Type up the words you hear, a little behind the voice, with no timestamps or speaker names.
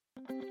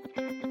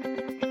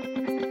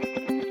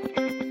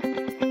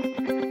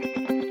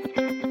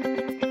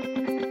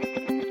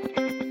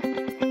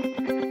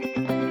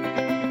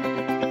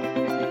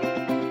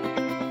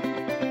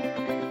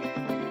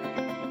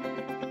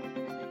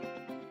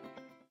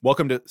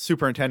Welcome to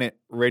Superintendent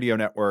Radio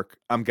Network.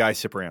 I'm Guy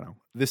Cipriano.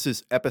 This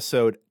is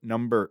episode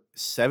number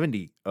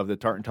 70 of the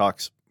Tartan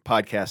Talks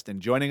podcast, and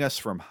joining us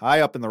from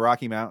high up in the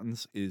Rocky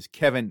Mountains is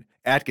Kevin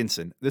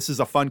Atkinson. This is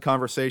a fun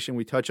conversation.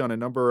 We touch on a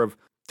number of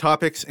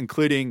topics,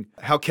 including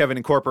how Kevin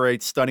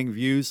incorporates stunning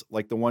views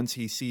like the ones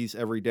he sees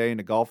every day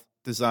into golf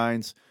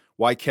designs,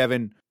 why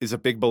Kevin is a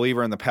big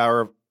believer in the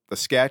power of the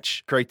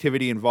sketch,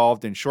 creativity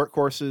involved in short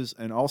courses,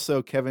 and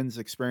also Kevin's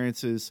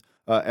experiences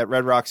at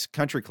Red Rocks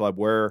Country Club,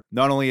 where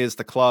not only is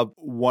the club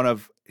one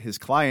of his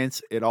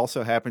clients, it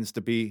also happens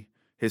to be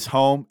his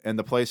home and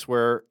the place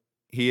where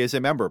he is a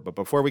member. But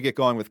before we get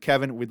going with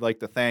Kevin, we'd like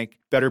to thank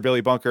Better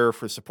Billy Bunker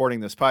for supporting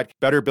this podcast.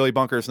 Better Billy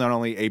Bunker is not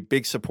only a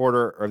big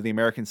supporter of the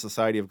American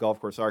Society of Golf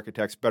Course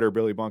Architects, Better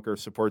Billy Bunker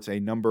supports a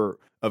number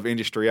of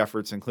industry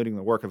efforts, including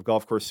the work of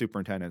golf course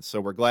superintendents.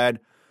 So we're glad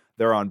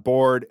they're on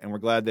board, and we're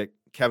glad that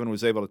Kevin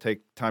was able to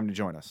take time to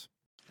join us.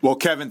 Well,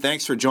 Kevin,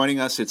 thanks for joining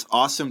us. It's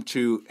awesome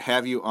to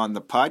have you on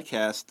the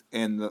podcast.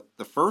 And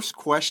the first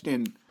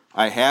question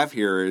I have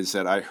here is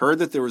that I heard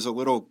that there was a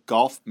little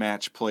golf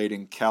match played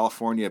in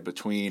California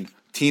between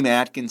Team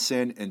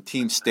Atkinson and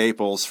Team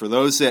Staples. For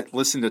those that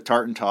listen to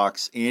Tartan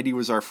Talks, Andy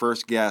was our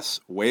first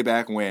guest way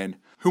back when.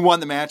 Who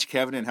won the match,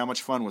 Kevin, and how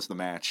much fun was the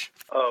match?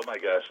 Oh, my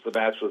gosh. The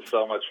match was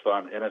so much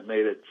fun, and it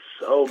made it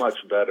so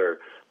much better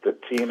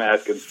that Team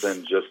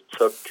Atkinson just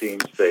took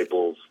Team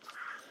Staples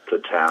to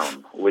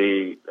town.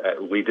 We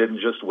didn't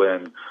just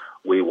win,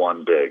 we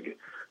won big.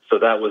 So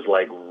that was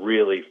like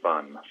really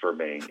fun for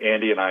me.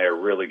 Andy and I are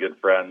really good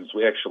friends.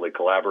 We actually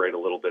collaborate a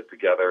little bit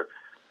together,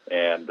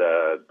 and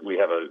we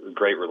have a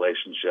great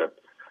relationship.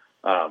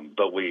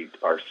 But we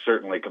are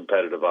certainly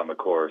competitive on the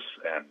course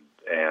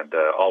and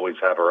always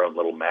have our own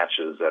little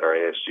matches at our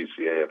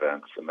ASGCA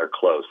events, and they're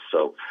close.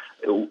 So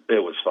it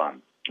was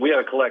fun. We had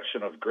a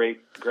collection of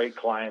great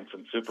clients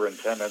and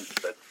superintendents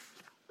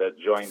that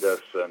joined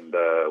us, and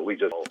we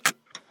just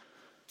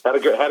had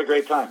a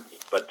great time.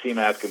 But Team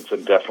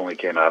Atkinson definitely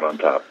came out on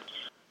top.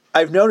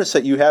 I've noticed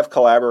that you have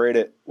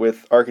collaborated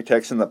with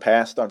architects in the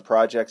past on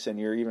projects, and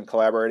you're even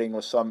collaborating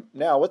with some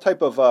now. What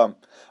type of, I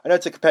know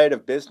it's a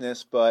competitive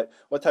business, but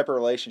what type of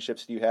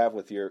relationships do you have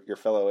with your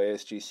fellow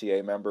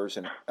ASGCA members,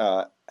 and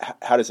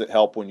how does it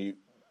help when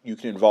you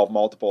can involve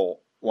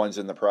multiple ones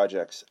in the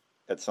projects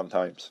at some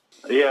times?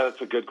 Yeah,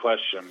 that's a good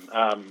question.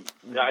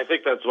 I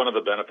think that's one of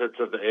the benefits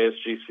of the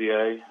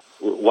ASGCA.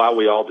 While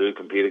we all do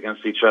compete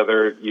against each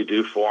other, you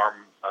do form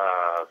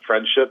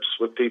friendships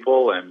with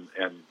people and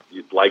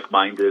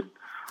like-minded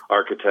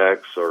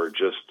architects or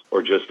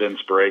just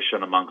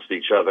inspiration amongst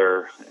each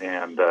other.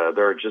 And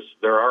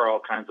there are all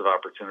kinds of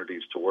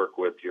opportunities to work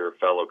with your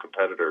fellow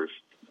competitors.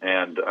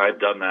 And I have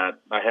done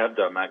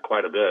that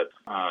quite a bit.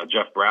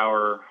 Jeff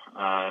Brower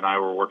and I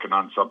were working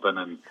on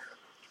something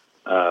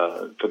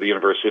for the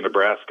University of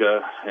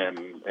Nebraska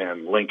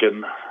and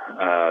Lincoln,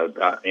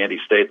 Andy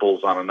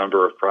Staples on a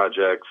number of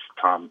projects,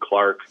 Tom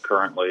Clark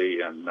currently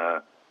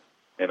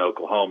in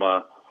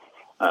Oklahoma,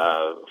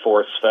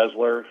 Forrest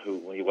Fezler,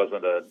 who he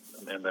wasn't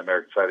in the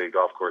American Society of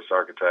Golf Course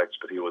Architects,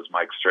 but he was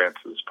Mike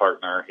Strantz's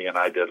partner. He and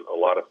I did a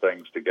lot of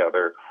things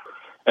together.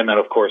 And then,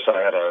 of course, I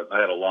had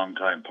a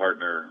longtime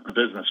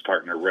business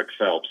partner, Rick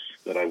Phelps,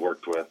 that I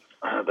worked with.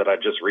 That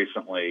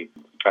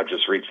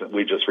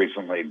we just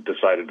recently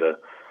decided to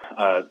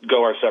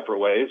go our separate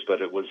ways,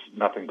 but it was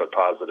nothing but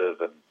positive,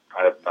 and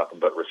I have nothing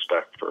but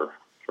respect for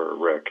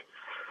Rick.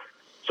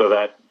 So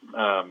that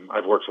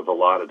I've worked with a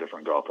lot of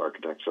different golf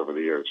architects over the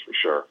years, for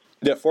sure.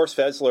 Yeah, Forrest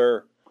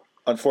Fezler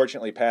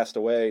unfortunately passed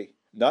away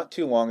not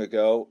too long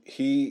ago.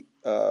 He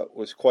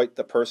was quite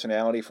the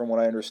personality, from what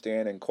I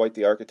understand, and quite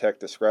the architect.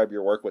 Describe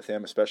your work with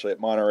him, especially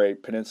at Monterey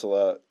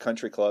Peninsula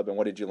Country Club, and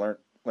what did you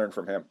learn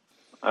from him?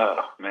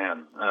 Oh,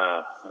 man,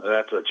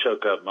 that's a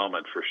choke-up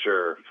moment for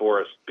sure.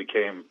 Forrest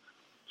became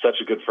such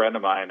a good friend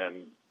of mine,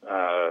 and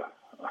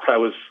I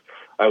was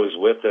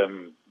with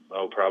him,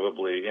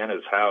 probably in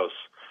his house,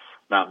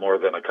 not more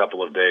than a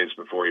couple of days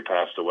before he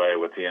passed away,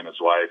 with he and his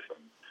wife.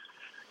 And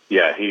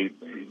yeah, he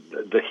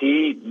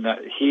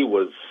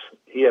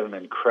had an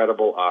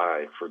incredible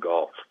eye for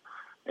golf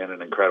and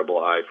an incredible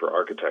eye for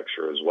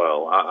architecture as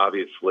well.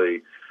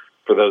 Obviously,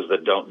 for those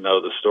that don't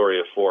know the story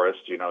of Forrest,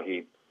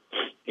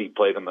 he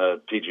played on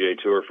the PGA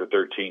Tour for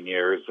 13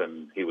 years,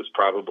 and he was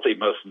probably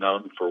most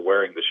known for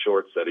wearing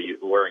shorts at a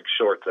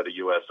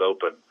U.S.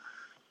 Open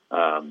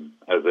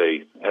as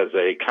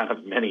a kind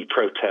of mini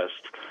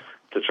protest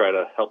to try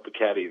to help the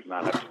caddies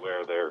not have to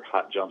wear their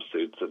hot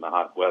jumpsuits in the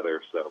hot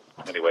weather. So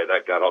anyway,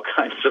 that got all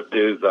kinds of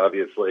news,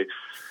 obviously.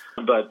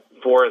 But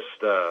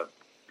Forrest's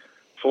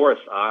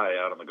eye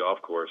out on the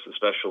golf course,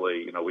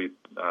 especially,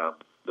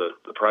 the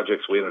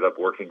projects we ended up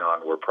working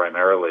on were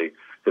primarily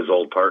his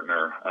old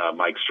partner,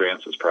 Mike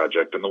Strantz's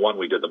project. And the one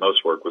we did the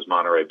most work was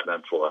Monterey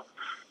Peninsula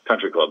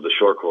Country Club, the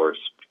short course.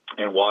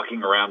 And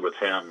walking around with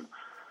him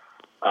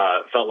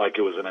felt like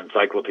it was an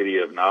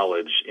encyclopedia of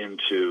knowledge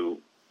into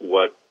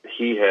what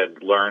he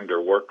had learned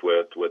or worked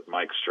with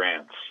Mike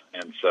Strantz.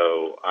 And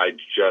so I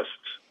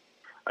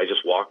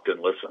just walked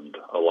and listened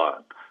a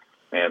lot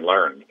and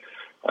learned.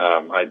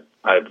 I've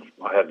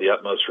had the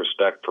utmost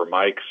respect for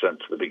Mike since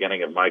the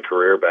beginning of my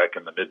career back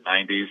in the mid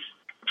 '90s.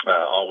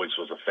 Always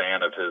was a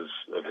fan of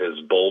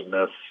his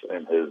boldness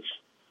and his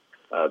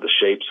the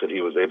shapes that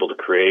he was able to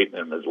create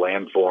and his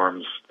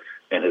landforms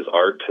and his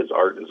art. His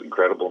art is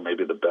incredible.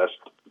 Maybe the best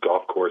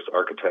golf course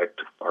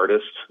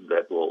artist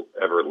that will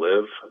ever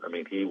live. I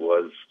mean, he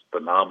was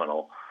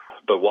phenomenal.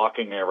 But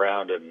walking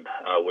around and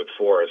with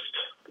Forrest,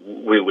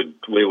 we would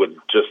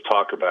just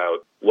talk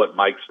about what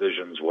Mike's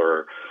visions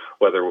were,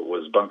 whether it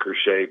was bunker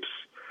shapes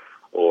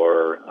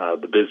or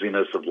the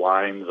busyness of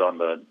lines on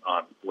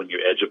when you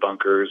edge of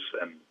bunkers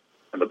and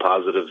the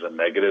positives and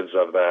negatives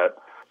of that,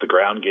 the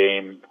ground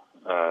game,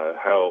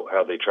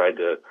 how they tried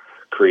to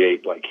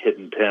create like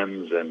hidden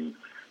pins and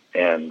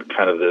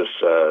kind of this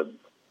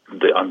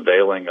the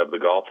unveiling of the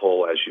golf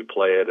hole as you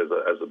play it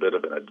as a bit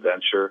of an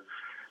adventure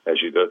as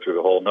you go through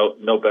the hole.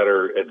 No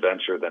better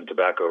adventure than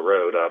Tobacco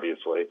Road,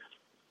 obviously.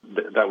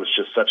 That was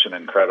just such an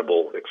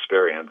incredible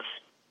experience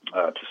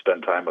to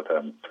spend time with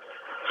him.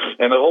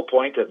 And the whole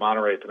point at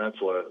Monterey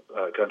Peninsula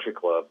Country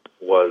Club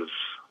was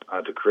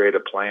to create a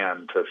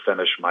plan to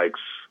finish Mike's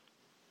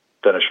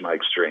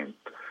dream.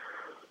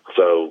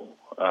 So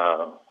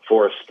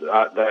Forrest,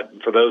 that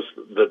for those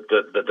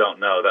that don't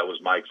know, that was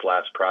Mike's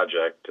last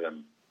project,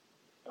 and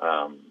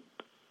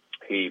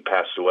he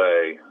passed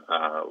away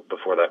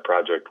before that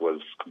project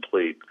was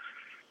complete.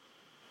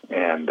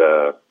 And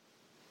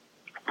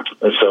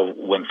so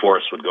when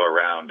Forrest would go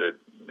around,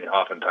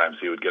 oftentimes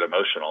he would get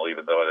emotional,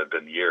 even though it had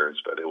been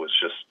years. But it was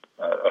just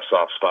a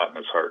soft spot in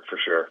his heart for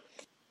sure.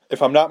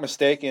 If I'm not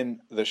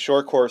mistaken, the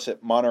short course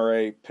at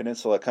Monterey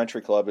Peninsula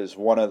Country Club is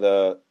one of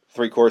the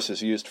 3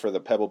 courses used for the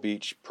Pebble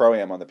Beach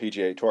Pro-Am on the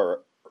PGA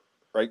Tour,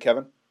 right,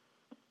 Kevin?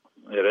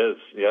 It is.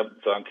 Yep,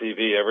 it's on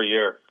TV every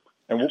year.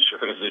 And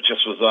sure as it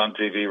just was on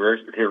TV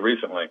here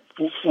recently.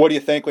 What do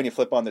you think when you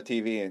flip on the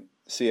TV and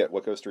see it?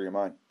 What goes through your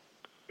mind?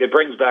 It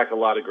brings back a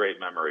lot of great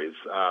memories.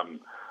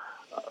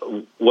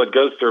 What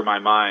goes through my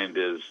mind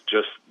is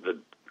just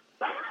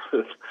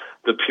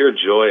the pure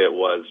joy it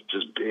was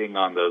just being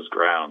on those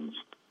grounds.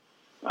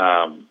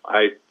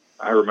 I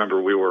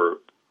remember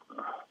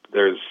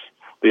there's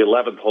the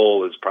 11th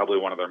hole is probably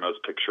one of their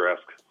most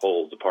picturesque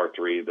holes, the par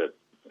 3 that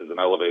is an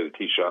elevated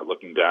tee shot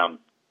looking down,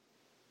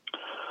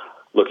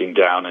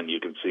 and you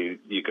can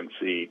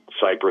see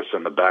Cyprus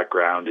in the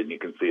background, and you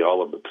can see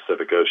all of the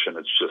Pacific Ocean.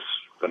 It's just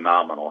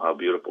phenomenal how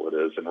beautiful it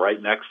is. And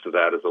right next to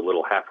that is a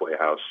little halfway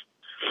house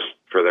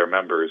for their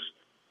members,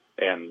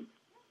 and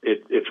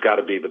it's got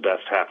to be the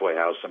best halfway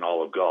house in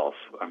all of golf.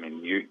 I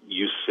mean,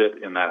 you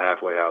sit in that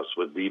halfway house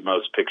with the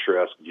most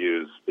picturesque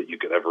views that you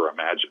could ever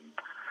imagine.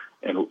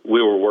 And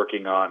we were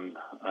working on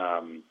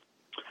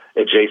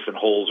adjacent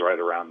holes right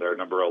around there,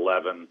 number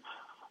 11,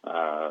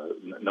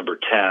 number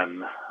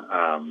 10,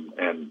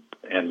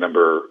 and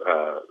number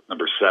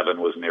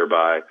 7 was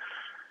nearby.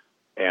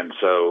 And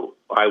so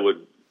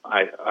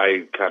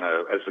I kind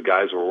of, as the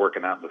guys were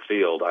working out in the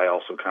field, I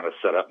also kind of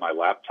set up my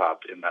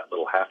laptop in that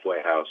little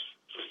halfway house,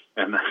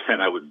 and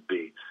I would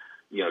be,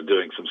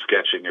 doing some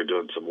sketching or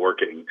doing some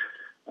working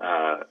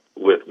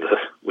with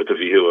the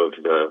view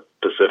of the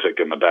Pacific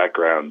in the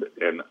background.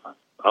 And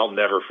I'll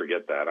never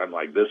forget that. I'm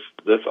like,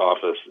 this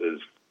office is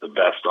the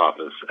best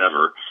office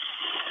ever.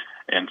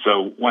 And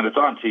so when it's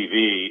on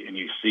TV and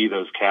you see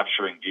those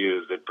capturing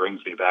views, it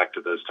brings me back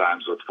to those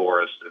times with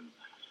Forrest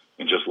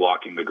and just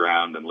walking the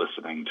ground and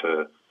listening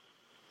to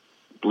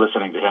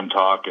him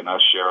talk and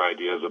us share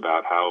ideas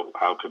about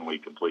how can we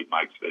complete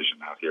Mike's vision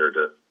out here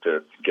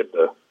to get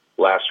the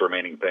last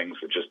remaining things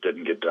that just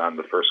didn't get done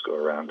the first go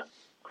around.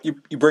 You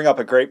bring up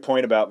a great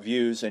point about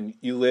views, and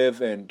you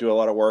live and do a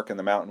lot of work in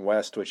the Mountain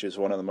West, which is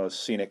one of the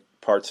most scenic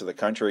parts of the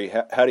country.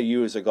 How do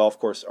you, as a golf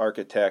course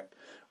architect,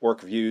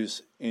 work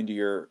views into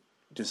your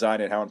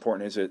design, and how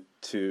important is it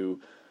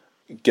to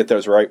get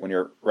those right when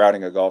you're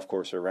routing a golf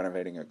course or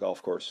renovating a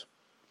golf course?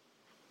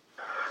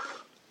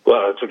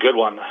 Well, it's a good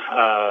one.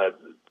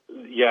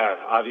 Yeah,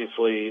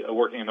 obviously,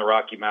 working in the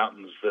Rocky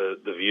Mountains, the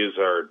views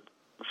are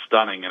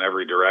stunning in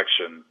every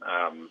direction.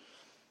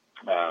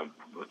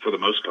 For the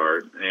most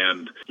part.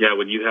 And yeah,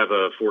 when you have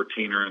a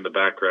 14er in the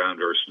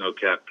background or a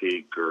snow-capped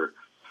peak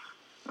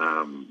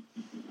and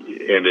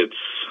it's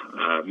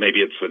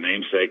maybe it's the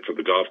namesake for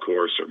the golf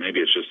course, or maybe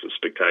it's just a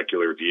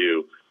spectacular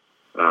view.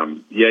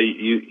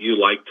 You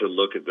like to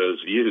look at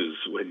those views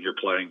when you're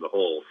playing the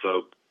hole.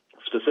 So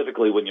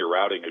specifically when you're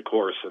routing a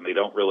course and they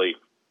don't really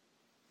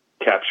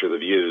capture the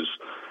views,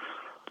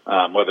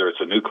 whether it's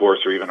a new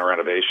course or even a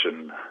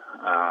renovation,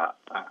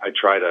 I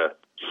try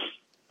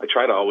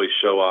to always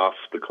show off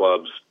the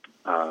club's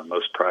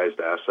most prized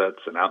assets,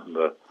 and out in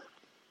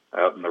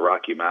the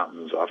Rocky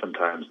Mountains,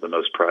 oftentimes the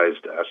most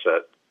prized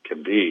asset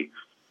can be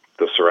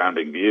the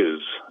surrounding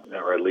views,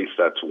 or at least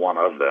that's one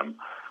of them.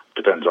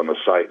 Depends on the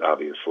site,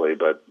 obviously,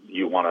 but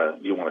you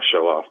want to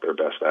show off their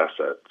best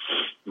asset.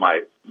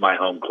 My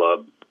home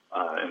club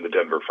in the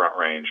Denver Front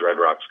Range, Red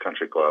Rocks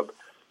Country Club,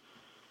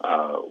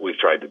 we've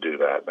tried to do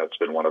that. That's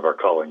been one of our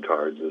calling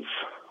cards.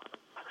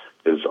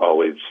 Is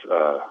always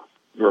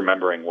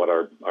remembering what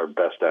our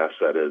best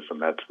asset is,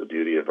 and that's the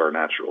beauty of our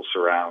natural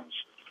surrounds.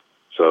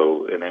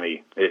 So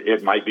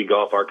it might be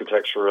golf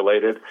architecture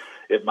related.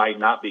 It might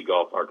not be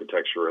golf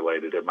architecture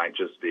related. It might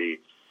just be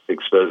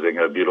exposing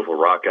a beautiful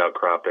rock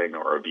outcropping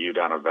or a view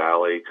down a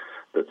valley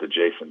that's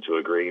adjacent to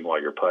a green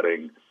while you're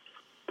putting.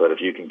 But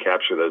if you can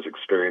capture those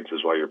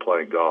experiences while you're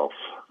playing golf,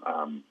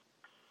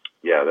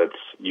 that's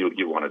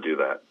you want to do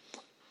that.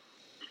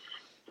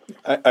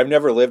 I've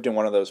never lived in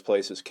one of those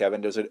places, Kevin.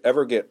 Does it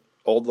ever get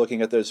old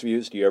looking at those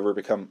views? Do you ever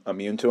become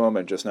immune to them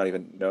and just not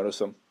even notice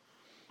them?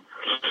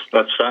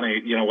 That's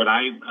funny. When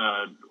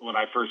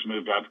I first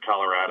moved out to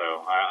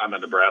Colorado, I'm a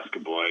Nebraska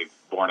boy,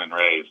 born and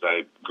raised.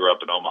 I grew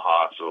up in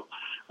Omaha, so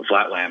a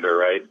flatlander,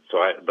 right? So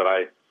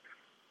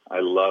I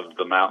loved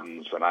the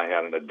mountains, and I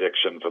had an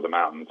addiction for the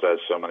mountains, as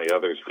so many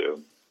others do.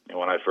 And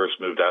when I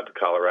first moved out to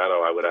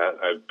Colorado,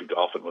 I'd be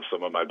golfing with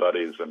some of my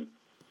buddies, and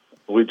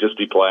we'd just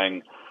be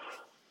playing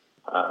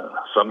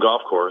some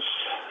golf course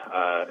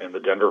in the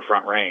Denver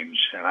Front Range.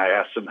 And I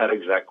asked them that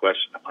exact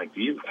question. I'm like,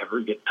 do you ever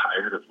get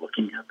tired of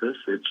looking at this?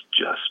 It's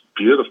just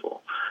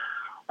beautiful.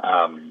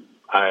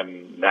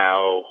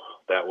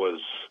 That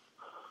was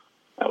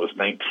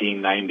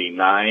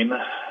 1999.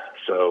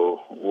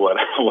 So what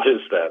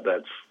is that?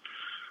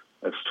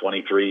 That's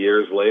 23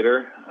 years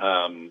later.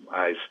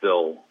 I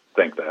still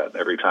think that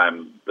every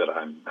time that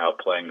I'm out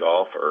playing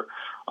golf or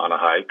on a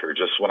hike or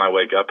just when I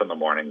wake up in the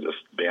morning,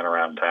 just being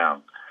around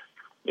town.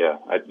 Yeah,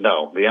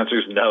 no. The answer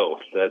is no.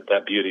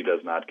 That beauty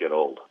does not get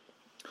old.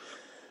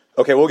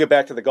 Okay, we'll get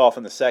back to the golf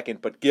in a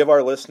second, but give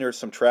our listeners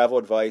some travel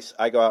advice.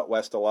 I go out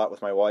west a lot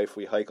with my wife.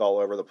 We hike all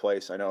over the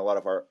place. I know a lot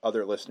of our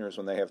other listeners,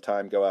 when they have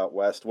time, go out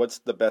west. What's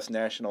the best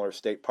national or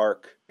state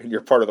park in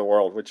your part of the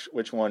world?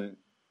 Which one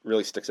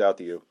really sticks out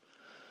to you?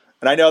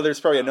 And I know there's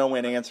probably a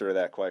no-win answer to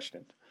that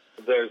question.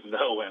 There's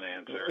no win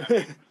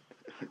answer.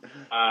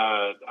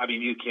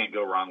 You can't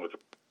go wrong with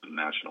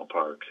National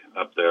Park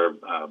up there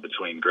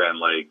between Grand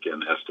Lake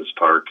and Estes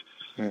Park.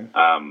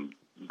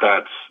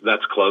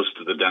 That's close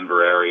to the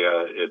Denver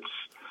area. It's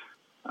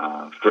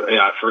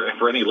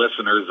for any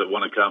listeners that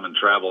want to come and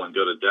travel and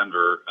go to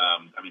Denver.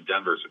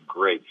 Denver's a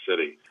great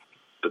city,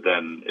 but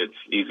then it's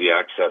easy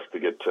access to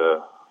get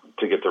to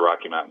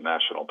Rocky Mountain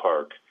National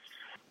Park.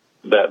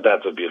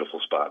 That's a beautiful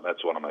spot.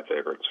 That's one of my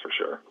favorites for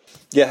sure.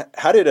 Yeah.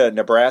 How did a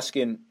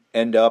Nebraskan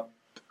end up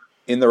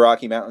in the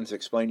Rocky Mountains?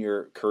 Explain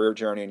your career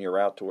journey and your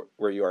route to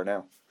where you are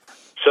now.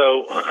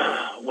 So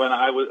when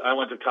I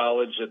went to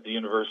college at the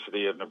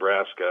University of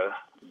Nebraska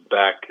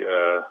back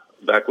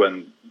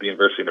when the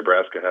University of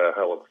Nebraska had a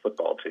hell of a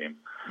football team.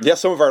 Yeah,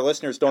 some of our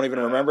listeners don't even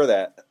remember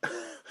that.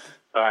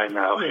 I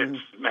know.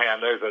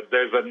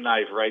 There's a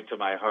knife right to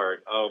my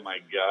heart. Oh my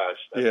gosh.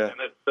 And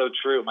it's so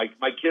true.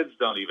 My kids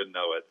don't even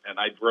know it, and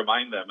I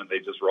remind them and they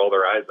just roll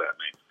their eyes at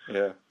me.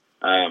 Yeah.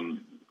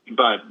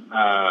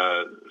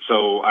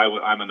 So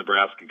I'm a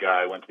Nebraska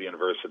guy. I went to the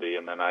university,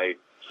 and then I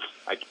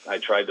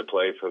tried to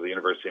play for the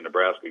University of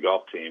Nebraska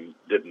golf team.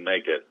 Didn't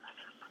make it.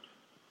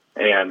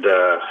 And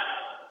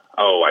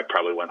I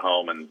probably went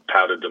home and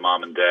pouted to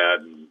mom and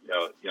dad, and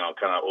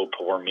kind of, oh,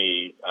 poor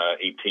me,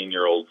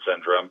 18-year-old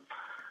syndrome.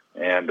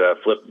 And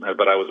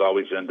but I was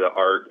always into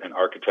art and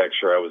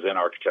architecture. I was in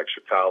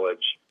architecture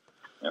college,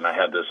 and I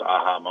had this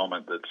aha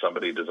moment that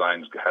somebody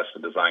has to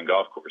design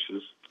golf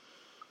courses.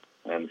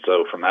 And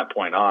so from that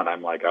point on,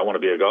 I'm like, I want to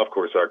be a golf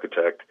course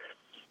architect.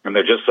 And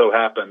there just so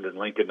happened in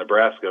Lincoln,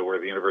 Nebraska, where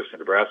the University of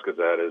Nebraska is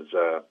at, is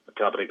a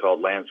company called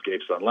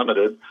Landscapes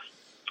Unlimited,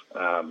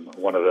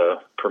 one of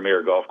the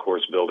premier golf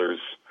course builders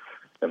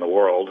in the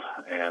world.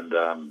 And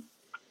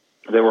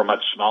they were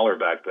much smaller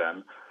back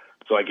then.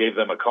 So I gave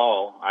them a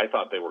call. I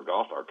thought they were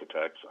golf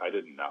architects. I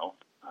didn't know.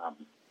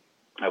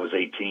 I was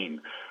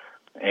 18.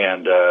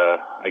 And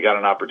I got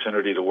an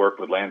opportunity to work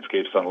with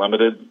Landscapes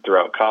Unlimited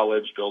throughout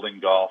college, building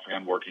golf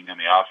and working in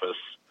the office.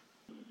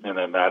 And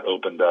then that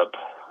opened up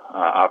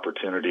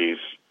opportunities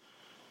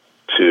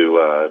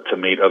to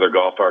meet other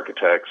golf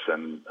architects.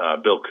 And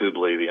Bill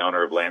Kubley, the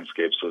owner of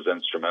Landscapes, was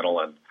instrumental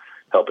in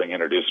helping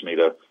introduce me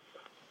to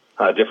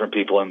different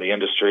people in the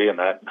industry. And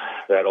that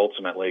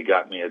ultimately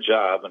got me a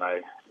job. And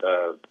I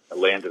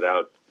landed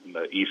out in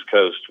the East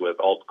Coast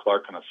with Alt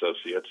Clark and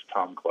Associates.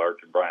 Tom Clark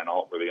and Brian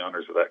Alt were the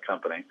owners of that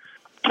company.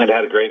 I'd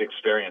had a great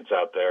experience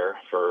out there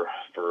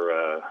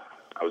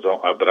I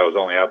was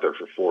only out there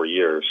for 4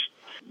 years.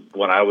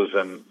 When I was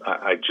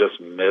I just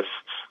missed,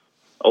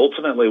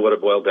 ultimately what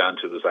it boiled down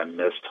to was I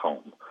missed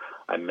home.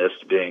 I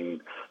missed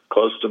being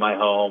close to my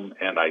home,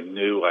 and I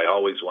knew I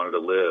always wanted to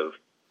live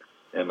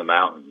in the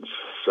mountains.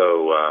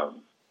 So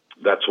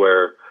that's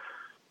where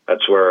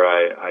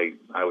I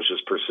was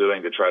just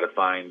pursuing to try to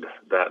find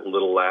that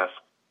little last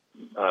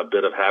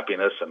bit of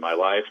happiness in my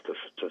life,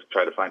 to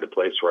try to find a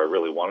place where I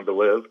really wanted to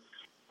live.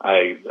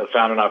 I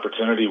found an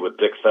opportunity with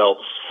Dick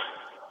Phelps,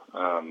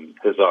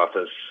 his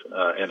office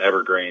in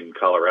Evergreen,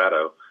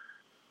 Colorado,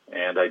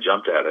 and I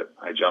jumped at it.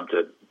 I jumped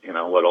at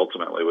what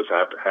ultimately was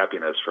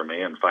happiness for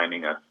me, and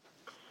finding a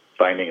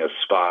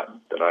spot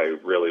that I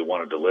really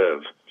wanted to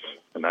live,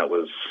 and that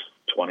was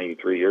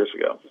 23 years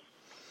ago.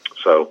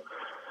 So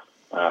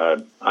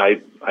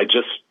I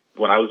just,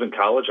 when I was in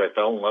college, I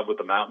fell in love with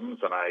the mountains,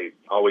 and I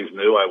always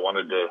knew I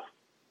wanted to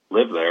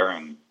live there,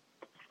 and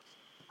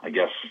I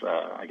guess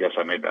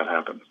I made that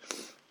happen.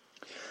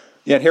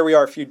 Yeah, and here we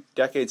are a few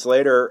decades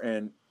later,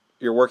 and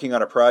you're working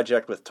on a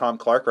project with Tom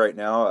Clark right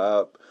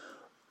now.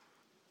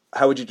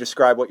 How would you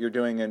describe what you're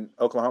doing in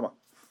Oklahoma?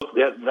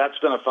 Yeah, that's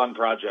been a fun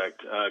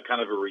project,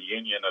 kind of a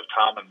reunion of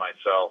Tom and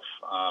myself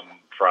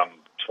from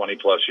 20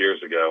 plus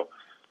years ago.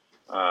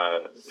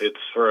 It's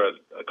for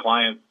a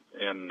client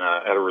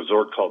at a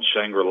resort called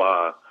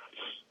Shangri-La.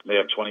 They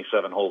have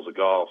 27 holes of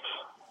golf,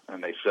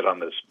 and they sit on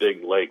this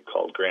big lake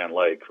called Grand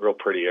Lake, real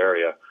pretty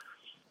area.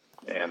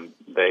 And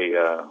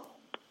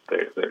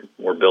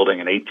we're building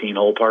an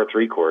 18-hole par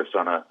 3 course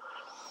on a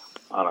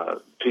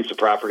piece of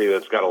property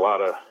that's got a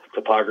lot of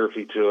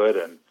topography to it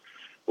and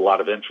a lot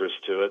of interest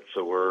to it.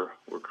 So we're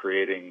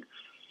creating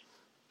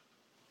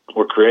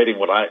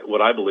what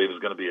I believe is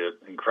going to be an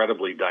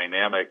incredibly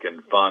dynamic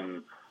and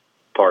fun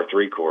par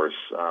 3 course.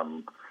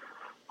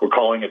 We're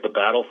calling it the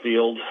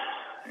Battlefield,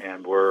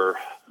 and we're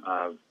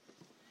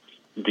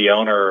the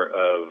owner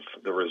of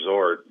the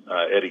resort,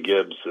 Eddie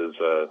Gibbs, is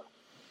a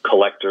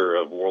collector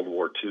of World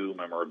War II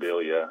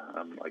memorabilia.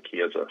 He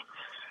has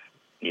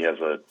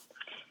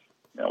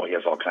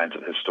all kinds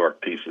of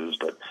historic pieces,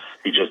 but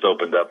he just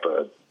opened up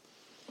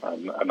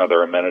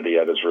another amenity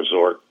at his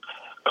resort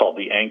called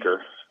the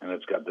Anchor, and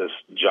it's got this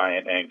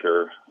giant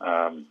anchor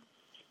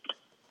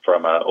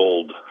from an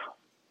old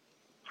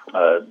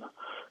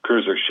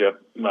cruiser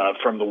ship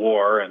from the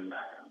war, and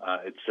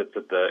it sits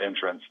at the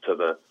entrance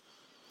to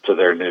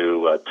their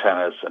new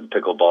tennis and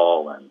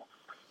pickleball and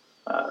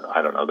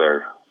I don't know,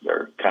 their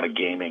kind of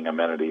gaming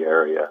amenity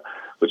area,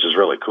 which is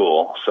really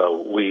cool.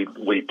 So we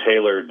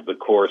tailored the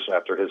course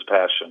after his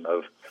passion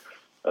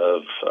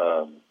of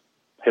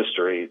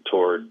history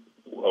toward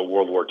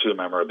World War II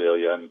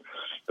memorabilia, and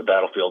the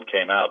Battlefield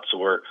came out. So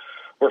we're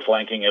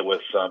flanking it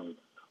with some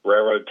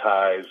railroad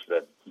ties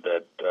that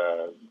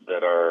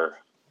are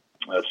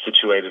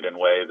situated in a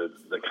way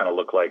that kind of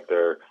look like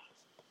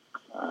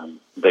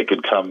they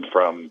could come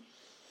from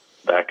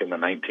back in the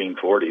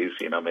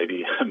 1940s.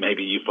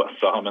 Maybe you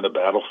saw them in the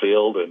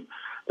battlefield, and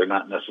they're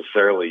not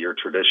necessarily your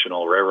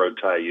traditional railroad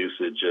tie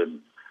usage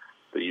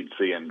that you'd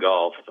see in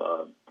golf.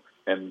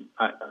 And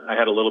I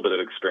had a little bit of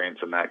experience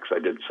in that because I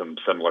did some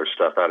similar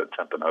stuff out at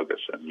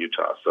Timpanogos in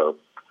Utah. So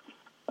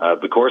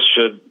the course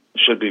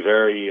should be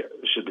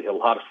a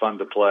lot of fun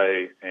to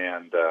play,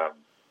 and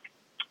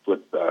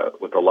with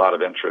a lot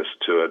of interest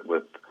to it,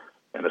 with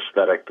an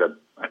aesthetic that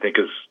I think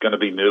is going to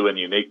be new and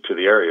unique to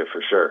the area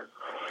for sure.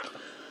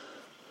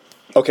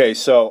 Okay,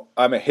 so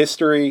I'm a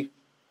history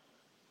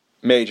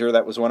major.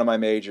 That was one of my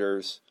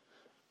majors.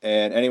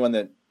 And anyone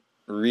that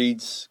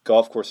reads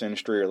golf course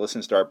industry or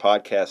listens to our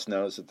podcast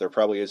knows that there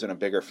probably isn't a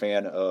bigger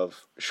fan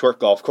of short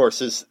golf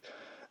courses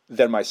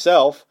than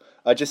myself.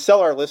 Just tell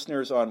our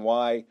listeners on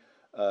why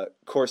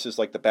courses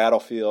like the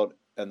Battlefield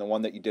and the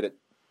one that you did at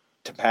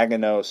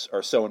Timpanogos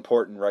are so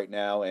important right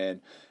now,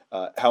 and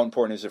how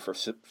important is it for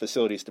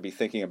facilities to be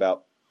thinking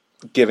about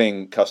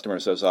giving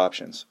customers those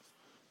options?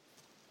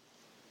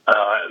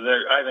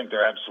 I think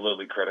they're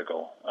absolutely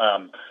critical.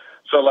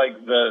 So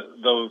like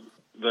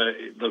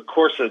the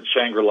course at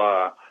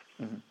Shangri-La,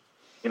 mm-hmm.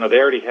 They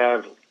already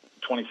have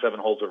 27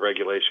 holes of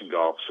regulation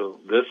golf. So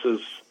this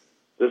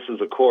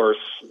is a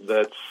course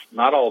that's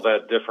not all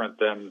that different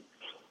than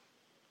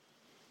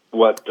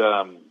what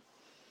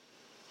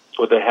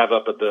they have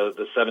up at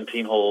the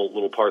 17-hole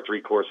little par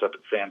 3 course up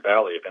at Sand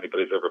Valley, if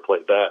anybody's ever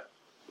played that.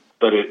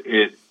 But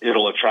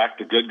it'll attract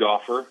a good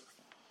golfer.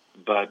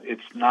 But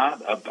it's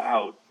not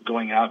about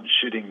going out and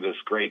shooting this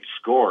great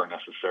score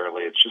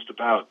necessarily. It's just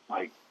about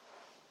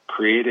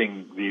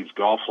creating these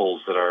golf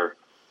holes that are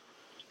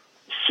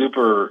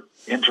super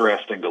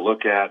interesting to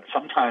look at,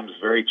 sometimes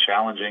very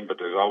challenging, but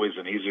there's always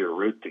an easier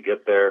route to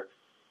get there.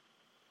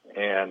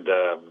 And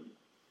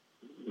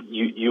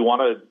you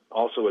want to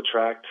also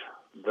attract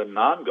the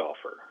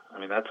non-golfer. I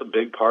mean, that's a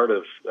big part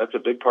of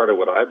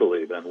what I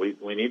believe in.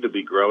 We need to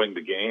be growing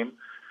the game.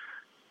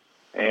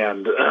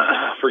 And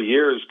for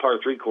years, par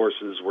 3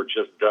 courses were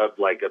just dubbed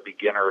like a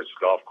beginner's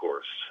golf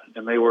course,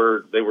 and they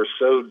were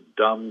so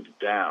dumbed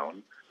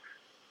down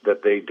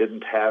that they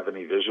didn't have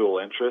any visual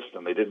interest,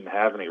 and they didn't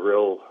have any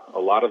a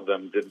lot of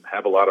them didn't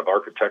have a lot of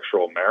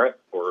architectural merit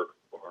or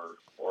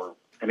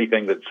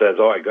anything that says,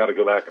 oh, I got to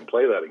go back and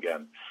play that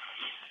again.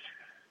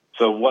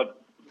 So what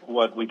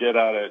we did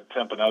out at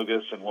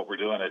Timpanogos and what we're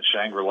doing at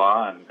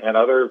Shangri-La and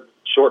other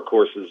short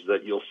courses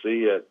that you'll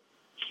see at,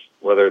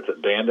 whether it's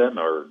at Bandon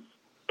or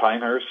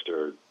Pinehurst,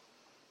 or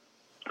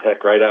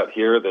heck, right out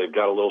here, they've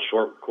got a little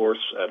short course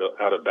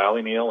out at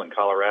Ballymeal in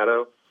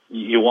Colorado.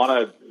 You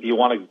want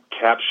to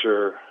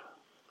capture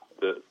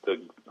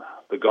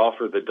the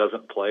golfer that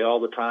doesn't play all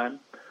the time,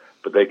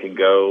 but they can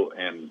go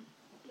and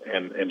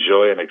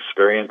enjoy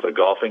a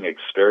golfing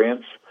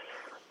experience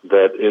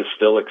that is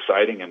still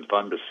exciting and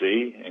fun to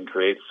see and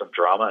creates some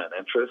drama and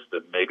interest.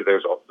 And maybe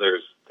there's a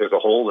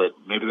hole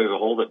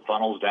that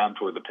funnels down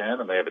toward the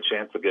pin, and they have a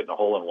chance of getting a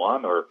hole in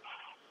one, or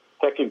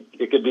heck,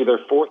 it could be their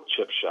 4th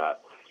chip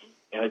shot.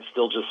 and it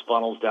still just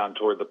funnels down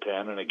toward the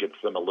pin, and it gets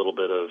them a little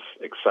bit of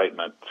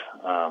excitement,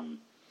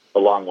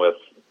 along with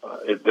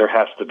there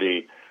has to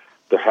be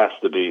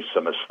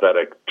some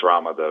aesthetic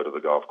drama, though, to the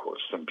golf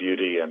course, some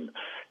beauty, and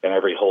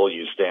every hole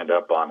you stand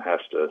up on has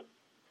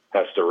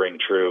to ring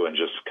true and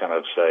just kind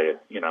of say,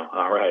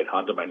 all right,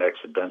 on to my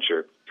next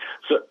adventure.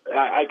 So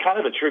I kind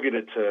of attribute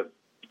it to,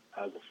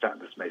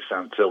 this may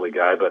sound silly,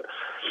 Guy, but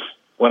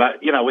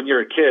when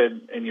you're a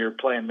kid and you're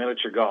playing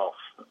miniature golf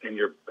and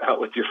you're out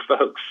with your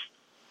folks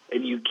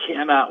and you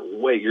cannot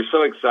wait, you're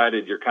so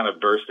excited, you're kind of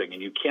bursting,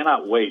 and you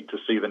cannot wait to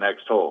see the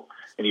next hole.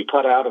 And you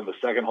putt out on the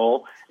second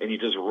hole and you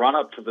just run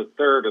up to the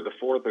third or the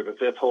fourth or the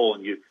fifth hole,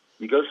 and you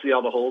go see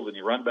all the holes, and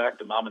you run back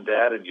to mom and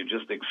dad, and you're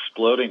just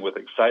exploding with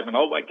excitement.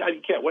 Oh my God,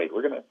 you can't wait.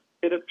 We're going to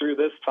hit it through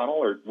this tunnel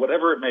or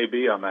whatever it may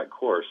be on that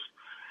course.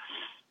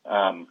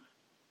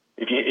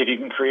 If you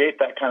can create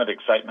that kind of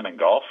excitement in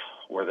golf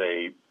where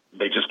they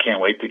just can't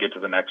wait to get to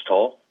the next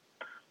hole.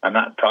 I'm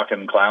not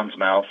talking clown's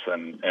mouth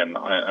and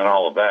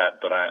all of that,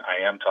 but I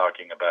am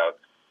talking about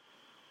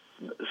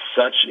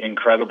such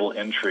incredible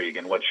intrigue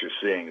in what you're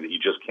seeing that you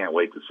just can't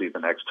wait to see the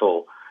next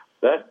hole.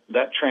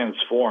 That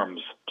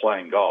transforms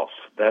playing golf.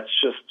 That's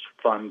just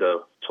fun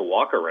to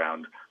walk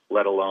around,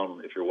 let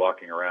alone if you're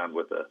walking around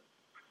with a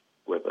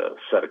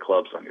set of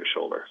clubs on your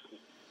shoulder.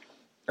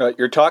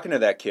 You're talking to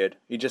that kid.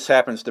 He just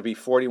happens to be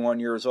 41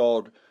 years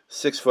old,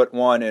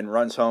 6'1", and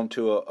runs home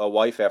to a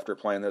wife after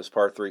playing those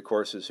par 3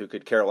 courses who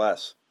could care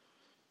less.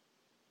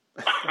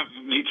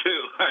 Me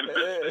too. I'm the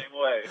same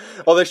way.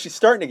 Although she's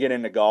starting to get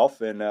into golf,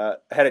 and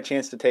had a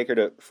chance to take her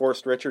to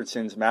Forrest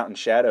Richardson's Mountain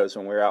Shadows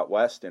when we were out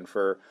west, and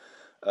for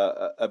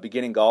a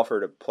beginning golfer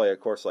to play a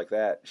course like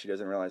that, she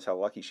doesn't realize how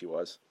lucky she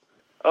was.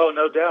 Oh,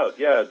 no doubt.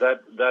 Yeah,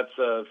 that's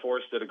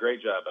Forrest did a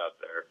great job out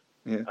there.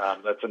 Yeah.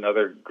 That's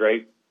another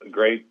great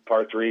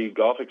par 3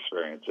 golf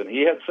experience, and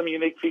he had some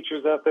unique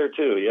features out there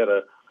too. He had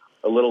a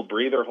little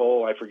breather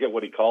hole. I forget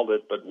what he called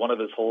it, but one of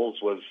his holes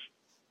was,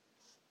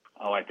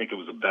 I think it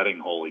was a betting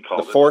hole. He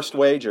called it the forced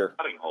wager.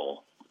 Betting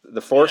hole.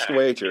 The forced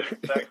wager.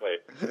 Exactly.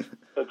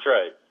 That's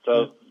right.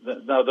 So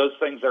no, those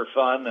things are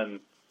fun,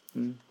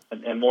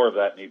 and more of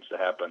that needs to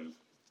happen,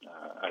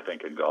 I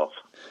think, in golf.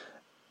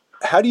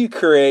 How do you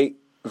create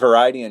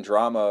variety and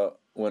drama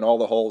when all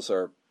the holes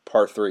are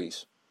par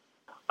 3s?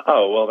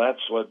 Oh, well,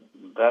 that's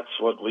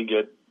what we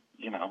get.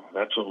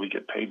 That's what we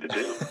get paid to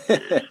do.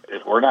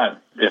 If we're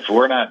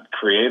not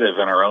creative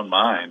in our own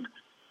mind,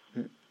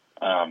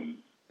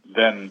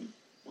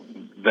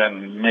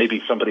 then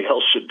maybe somebody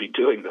else should be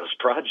doing those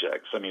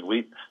projects. I mean,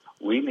 we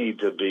need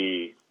to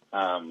be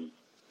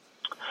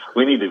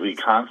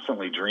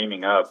constantly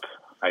dreaming up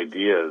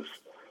ideas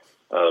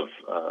of,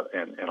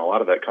 and a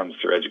lot of that comes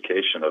through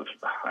education.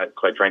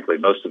 Quite frankly,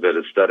 most of it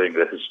is studying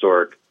the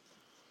historic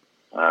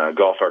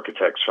golf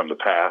architects from the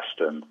past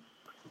and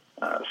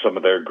some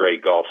of their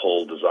great golf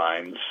hole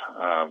designs,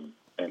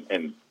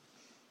 and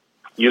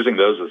using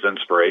those as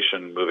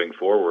inspiration moving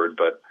forward.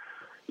 But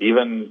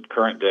even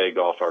current day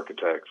golf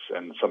architects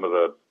and some of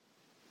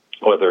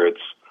whether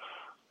it's,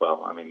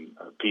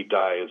 Pete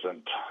Dye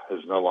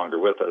is no longer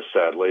with us,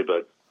 sadly,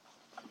 but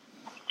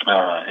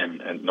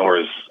and nor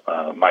is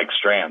Mike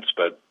Strantz,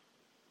 but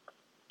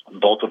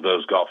both of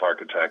those golf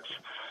architects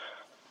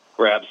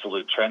were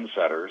absolute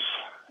trendsetters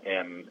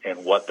in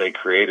what they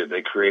created.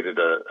 They created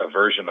a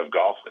version of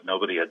golf that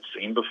nobody had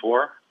seen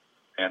before,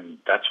 and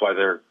that's why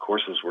their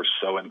courses were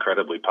so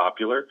incredibly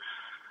popular.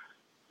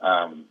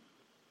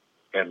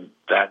 And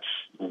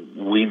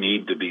we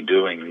need to be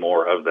doing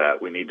more of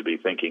that. We need to be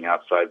thinking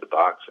outside the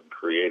box and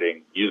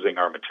using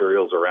our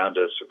materials around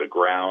us, or the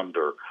ground,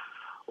 or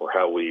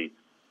how we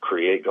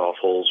create golf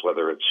holes,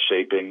 whether it's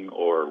shaping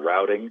or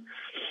routing,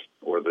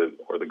 or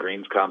the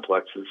greens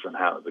complexes, and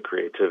how the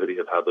creativity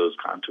of how those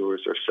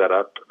contours are set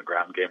up and the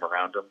ground game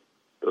around them.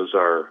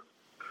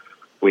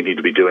 We need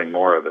to be doing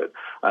more of it.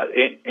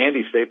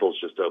 Andy Staples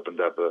just opened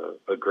up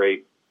a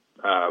great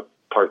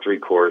par 3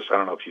 course. I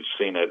don't know if you've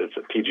seen it. It's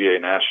at PGA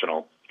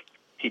National.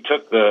 He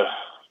took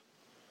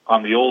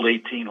on the old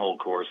 18-hole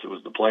course, it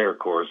was the player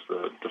course,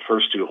 the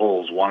first 2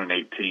 holes, 1 and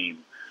 18,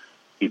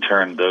 he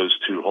turned those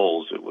 2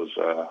 holes, it was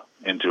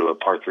into a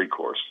par 3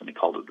 course, and he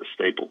called it the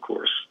Staple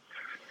course.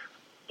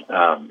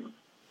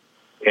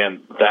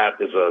 And that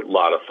is a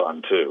lot of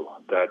fun too.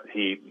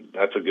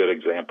 That's a good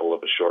example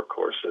of a short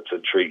course that's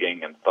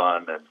intriguing and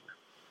fun, and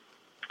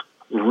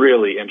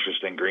really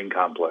interesting green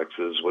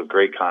complexes with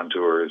great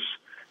contours.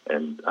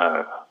 And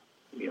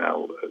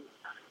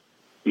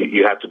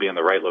you have to be in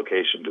the right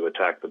location to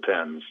attack the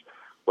pins,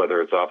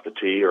 whether it's off the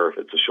tee or if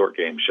it's a short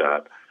game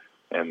shot.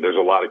 And there's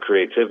a lot of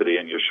creativity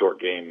in your short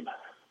game,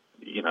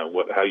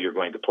 how you're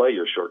going to play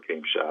your short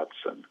game shots.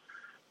 And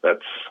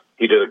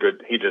he did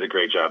a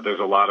great job. There's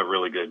a lot of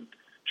really good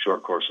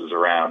short courses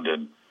around,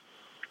 and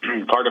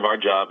part of our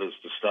job is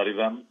to study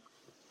them,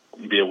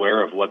 be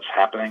aware of what's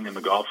happening in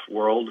the golf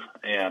world,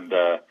 and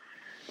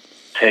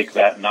take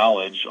that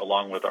knowledge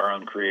along with our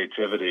own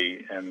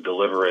creativity and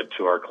deliver it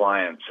to our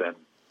clients, and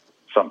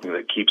something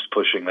that keeps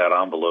pushing that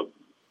envelope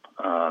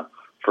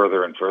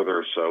further and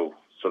further, so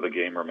the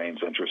game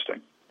remains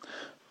interesting.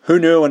 Who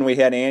knew when we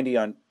had Andy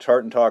on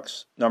Tartan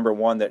Talks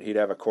 #1 that he'd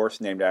have a course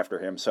named after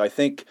him? So I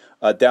think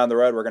down the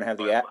road we're going to have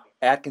the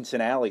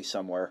Atkinson Alley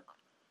somewhere.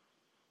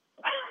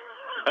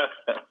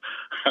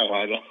 Oh,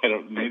 I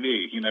don't.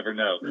 Maybe, you never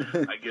know.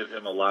 I give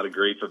him a lot of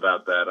grief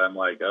about that. I'm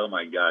like, oh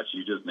my gosh,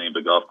 you just named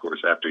a golf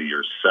course after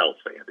yourself,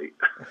 Andy.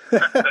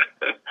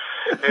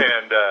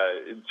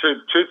 And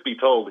truth be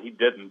told, he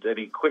didn't. And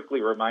he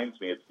quickly reminds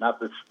me, it's not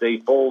the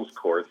Staples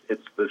course,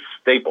 it's the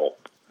Staple.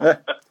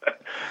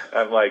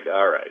 I'm like,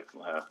 all right,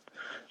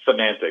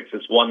 semantics.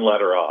 It's one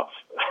letter off.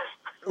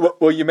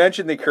 Well, you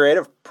mentioned the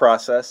creative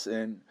process,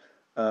 and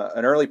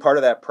an early part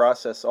of that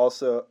process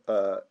also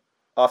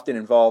often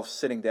involves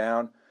sitting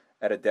down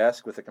at a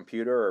desk with a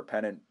computer or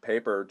pen and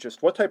paper.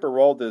 Just what type of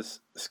role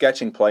does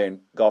sketching play in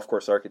golf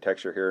course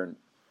architecture here in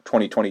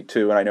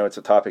 2022? And I know it's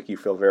a topic you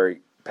feel very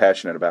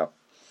passionate about.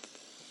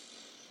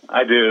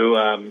 I do.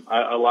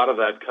 A lot of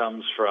that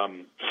comes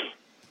from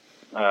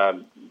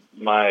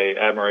my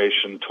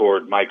admiration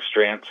toward Mike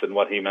Strantz and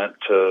what he meant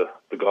to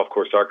the golf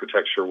course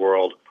architecture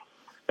world.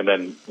 And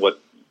then what,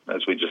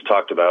 as we just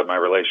talked about, my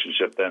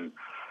relationship then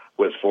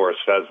with Forrest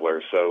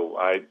Fessler. So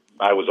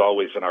I was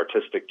always an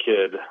artistic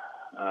kid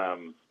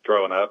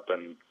growing up,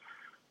 and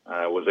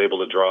was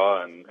able to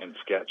draw and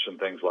sketch and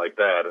things like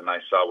that. And I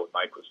saw what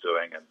Mike was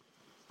doing, and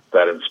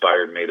that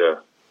inspired me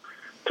to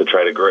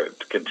try to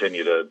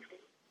continue to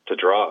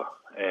draw.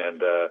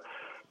 And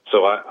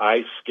so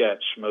I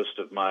sketch most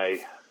of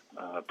my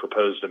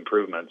proposed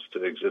improvements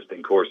to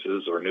existing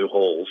courses or new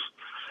holes,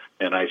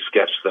 and I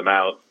sketch them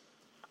out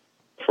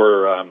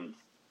for,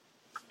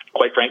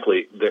 quite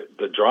frankly,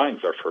 the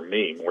drawings are for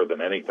me more than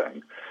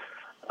anything,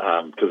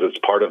 because it's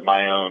part of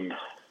my own,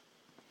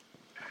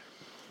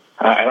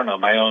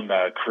 my own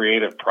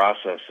creative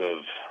process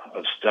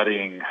of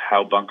studying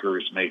how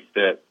bunkers may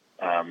fit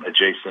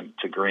adjacent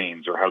to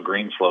greens, or how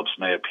green slopes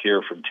may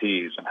appear from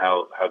tees, and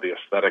how the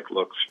aesthetic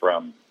looks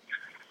from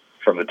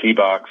the tee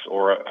box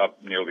or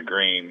up near the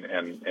green,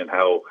 and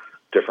how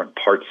different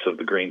parts of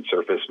the green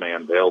surface may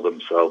unveil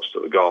themselves to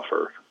the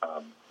golfer.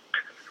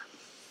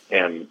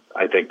 And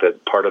I think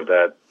that part of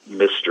that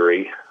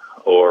mystery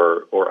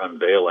or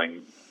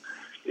unveiling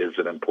is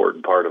an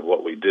important part of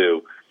what we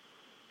do.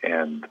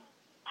 And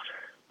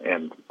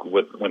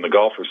when the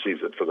golfer sees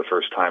it for the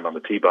first time on the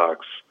tee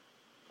box,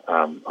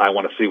 I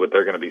want to see what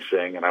they're going to be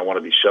seeing, and I want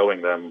to be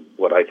showing them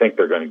what I think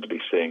they're going to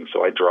be seeing.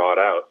 So I draw it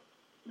out,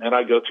 and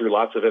I go through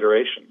lots of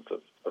iterations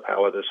of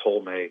how this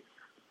hole may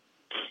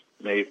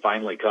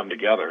finally come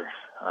together.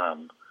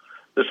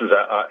 This is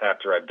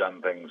after I've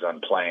done things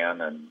on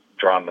plan and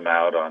drawn them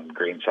out on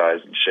green size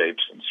and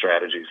shapes and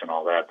strategies and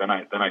all that. Then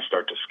I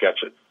start to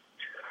sketch it.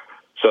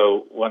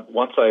 So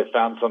once I have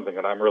found something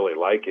that I'm really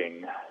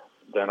liking,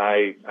 then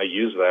I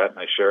use that and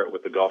I share it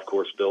with the golf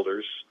course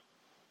builders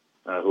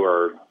who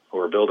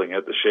are building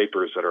it, the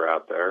shapers that are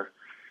out there,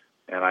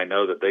 and I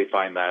know that they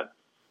find that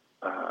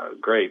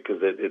great,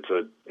 because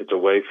it's a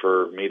way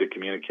for me to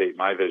communicate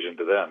my vision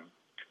to them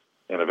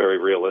in a very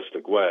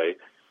realistic way.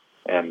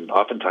 And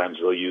oftentimes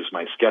they'll use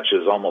my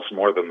sketches almost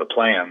more than the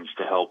plans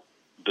to help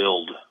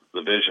build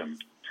the vision.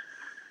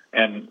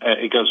 And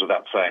it goes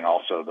without saying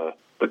also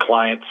the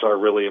clients are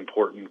really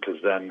important,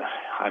 because then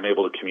I'm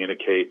able to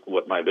communicate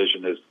what my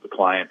vision is to the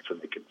clients,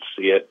 and they can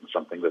see it and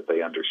something that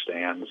they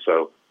understand.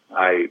 So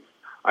I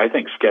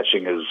think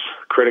sketching is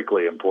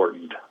critically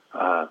important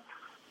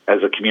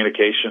as a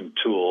communication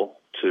tool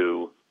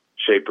to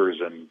shapers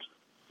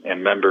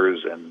and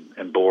members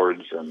and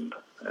boards and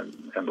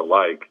the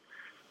like.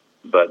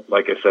 But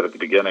like I said at the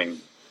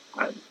beginning,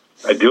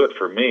 I do it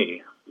for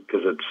me,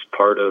 because it's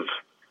part of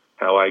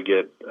how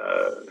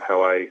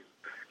I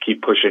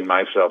keep pushing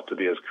myself to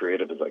be as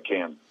creative as I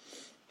can.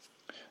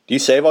 Do you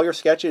save all your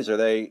sketches? Are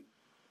they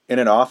in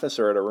an office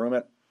or at a room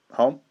at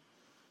home?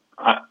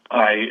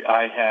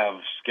 I have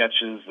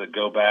sketches that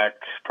go back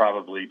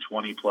probably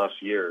 20 plus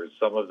years.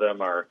 Some of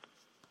them are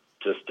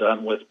just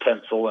done with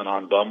pencil and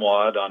on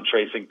bumwad on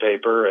tracing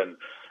paper, and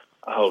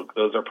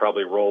those are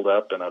probably rolled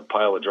up in a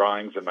pile of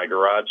drawings in my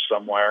garage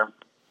somewhere.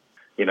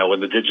 You know, when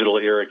the digital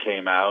era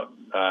came out,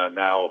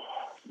 now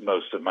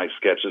most of my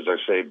sketches are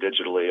saved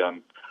digitally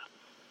on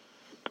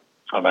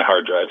my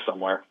hard drive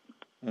somewhere.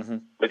 Mm-hmm.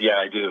 But yeah,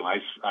 I do. I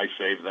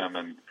save them,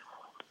 and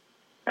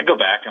I go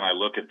back and I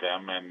look at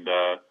them, and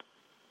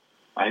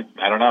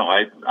I don't know.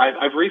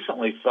 I've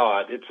recently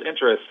thought, it's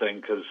interesting,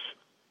 because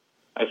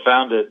I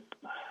found it,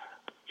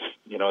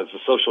 you know, as the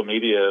social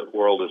media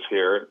world is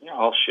here, you know,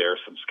 I'll share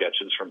some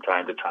sketches from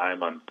time to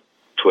time on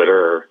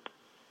Twitter or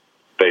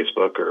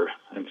Facebook or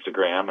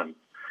Instagram, and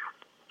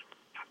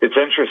it's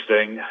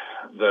interesting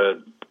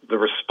the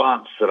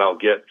response that I'll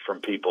get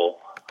from people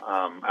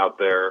out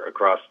there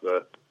across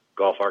the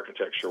golf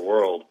architecture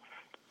world,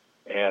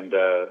 and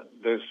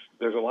there's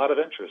a lot of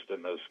interest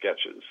in those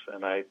sketches,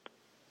 and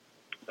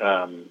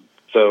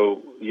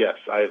so yes,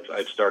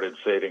 I've started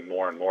saving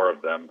more and more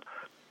of them,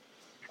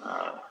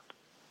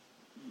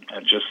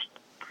 and just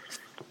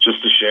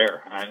to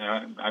share.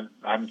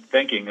 I'm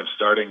thinking of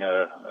starting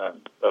a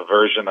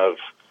version of,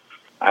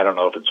 I don't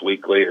know if it's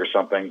weekly or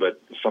something,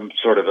 but some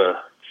sort of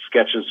a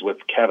sketches with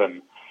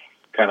Kevin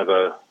kind of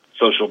a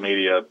social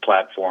media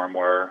platform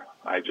where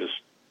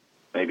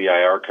maybe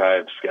I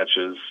archive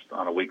sketches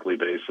on a weekly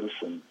basis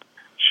and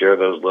share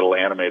those little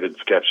animated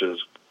sketches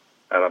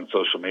out on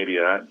social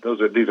media.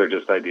 These are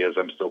just ideas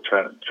I'm still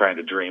trying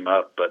to dream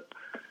up, but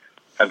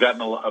I've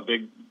gotten a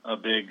big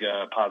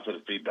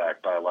positive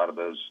feedback by a lot of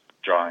those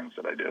drawings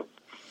that I do.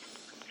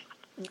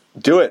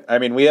 Do it. I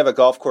mean, we have a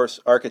golf course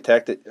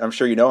architect that I'm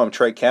sure you know him.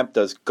 Trey Kemp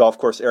does golf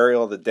course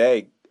aerial of the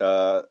day.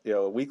 A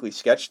weekly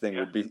sketch thing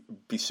would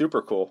be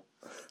super cool.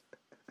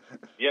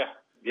 Yeah.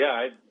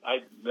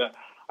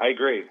 I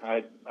agree.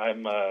 I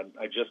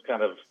just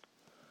kind of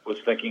was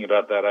thinking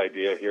about that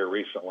idea here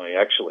recently.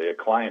 Actually, a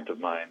client of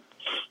mine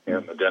here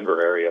in the Denver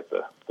area at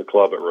the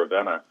club at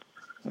Ravenna,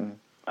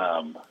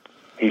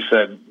 he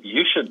said,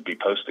 you should be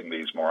posting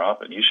these more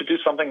often. You should do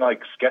something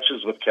like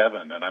Sketches with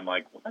Kevin. And I'm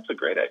like, well, that's a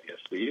great idea,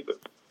 Steve.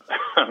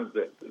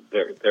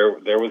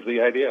 There was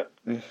the idea.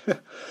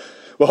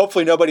 Well,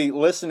 hopefully nobody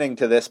listening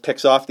to this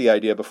picks off the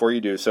idea before you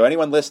do. So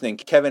anyone listening,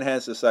 Kevin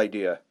has this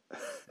idea.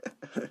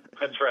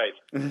 That's right.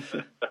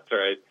 That's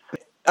right.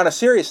 On a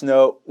serious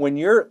note, when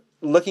you're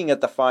looking at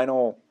the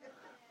final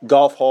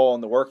golf hole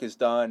and the work is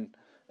done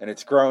and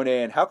it's grown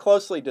in, how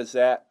closely does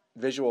that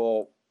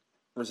visual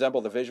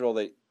resemble the visual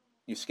that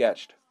you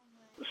sketched?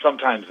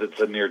 Sometimes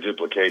it's a near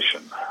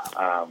duplication.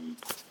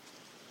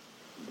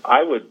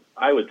 I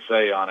would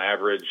say on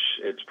average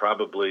it's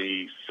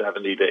probably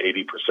 70 to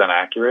 80%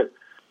 accurate.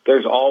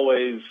 There's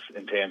always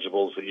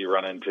intangibles that you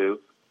run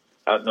into.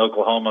 Out in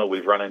Oklahoma,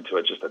 we've run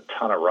into just a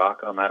ton of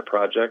rock on that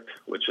project,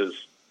 which has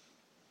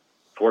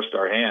forced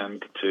our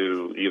hand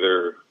to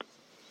either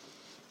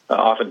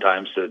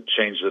oftentimes to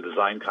change the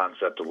design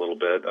concept a little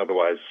bit.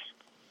 Otherwise,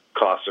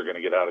 costs are going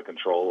to get out of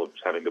control of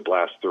having to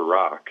blast through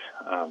rock.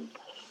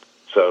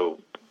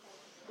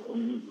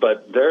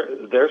 But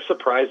they're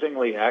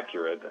surprisingly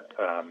accurate.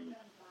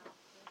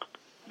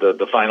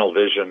 The final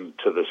vision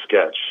to the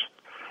sketch.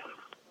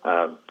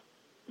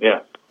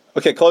 Yeah.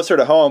 Okay, closer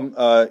to home,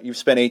 you've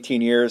spent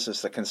 18 years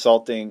as the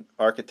consulting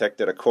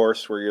architect at a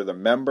course where you're the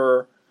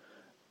member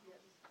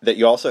that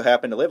you also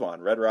happen to live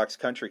on, Red Rocks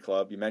Country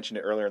Club. You mentioned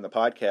it earlier in the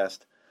podcast.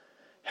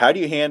 How do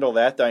you handle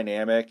that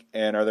dynamic?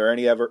 And are there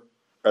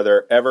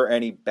ever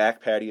any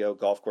back patio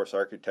golf course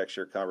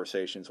architecture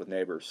conversations with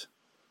neighbors?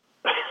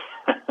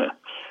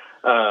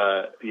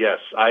 Yes,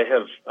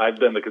 I've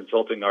been the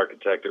consulting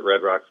architect at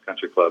Red Rocks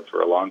Country Club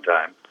for a long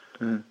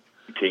time,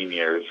 18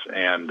 years,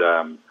 and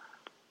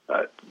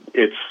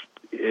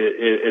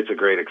it's a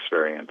great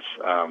experience.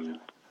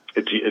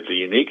 It's a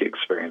unique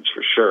experience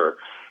for sure,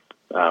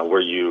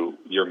 where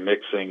you're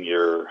mixing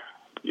your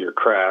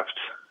craft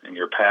and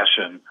your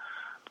passion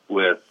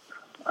with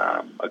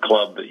a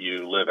club that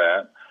you live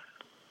at,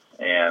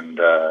 and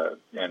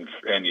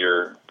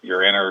your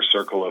inner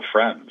circle of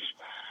friends.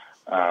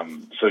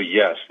 So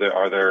yes,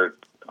 are there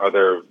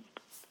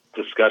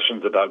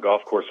discussions about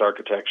golf course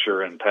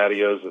architecture and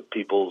patios of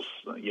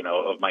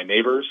of my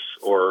neighbors,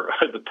 or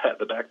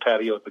the back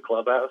patio at the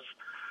clubhouse?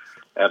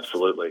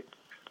 Absolutely.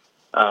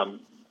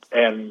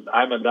 And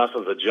I'm enough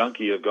of a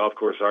junkie of golf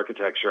course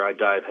architecture, I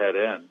dive head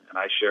in and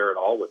I share it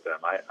all with them.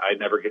 I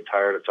never get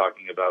tired of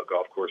talking about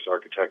golf course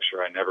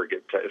architecture. I never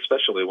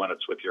especially when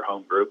it's with your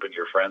home group and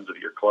your friends of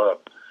your club.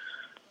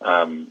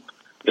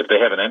 If they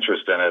have an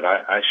interest in it,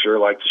 I sure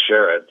like to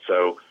share it.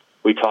 So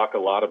we talk a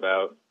lot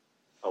about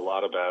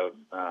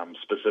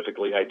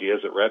specifically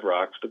ideas at Red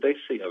Rocks, but they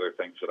see other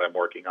things that I'm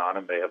working on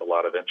and they have a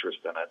lot of interest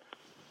in it.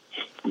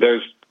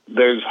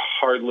 There's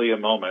hardly a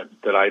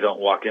moment that I don't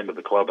walk into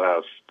the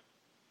clubhouse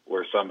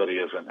where somebody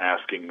isn't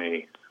asking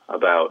me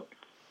about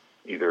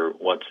either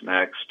what's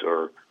next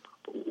or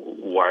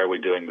why are we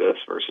doing this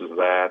versus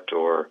that,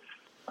 or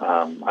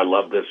I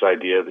love this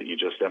idea that you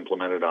just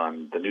implemented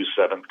on the new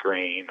 7th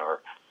green,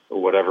 or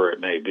whatever it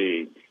may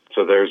be.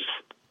 So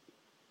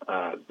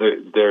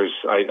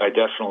I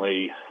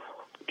definitely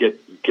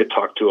get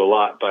talked to a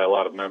lot by a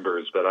lot of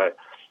members, but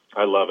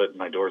I love it and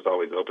my door's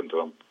always open to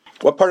them.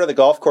 What part of the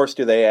golf course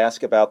do they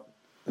ask about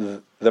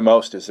the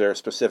most? Is there a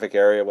specific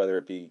area, whether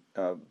it be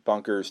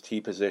bunkers,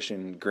 tee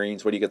position,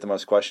 greens? What do you get the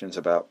most questions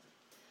about?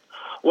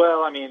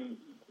 Well, I mean,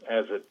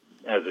 as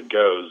it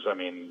goes, I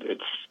mean,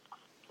 it's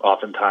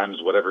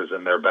oftentimes whatever's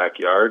in their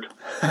backyard,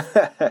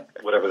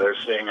 whatever they're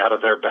seeing out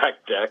of their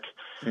back deck.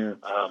 Yeah.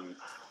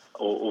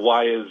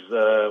 Why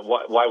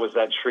was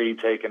that tree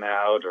taken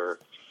out, or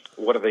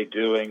what are they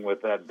doing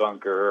with that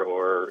bunker?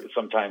 Or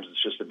sometimes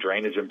it's just a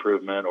drainage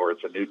improvement, or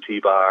it's a new tee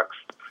box.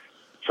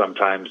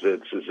 Sometimes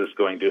is this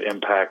going to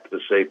impact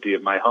the safety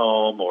of my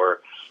home?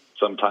 Or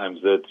sometimes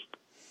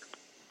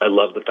I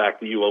love the fact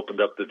that you opened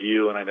up the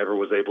view and I never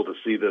was able to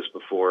see this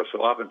before. So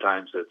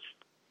oftentimes it's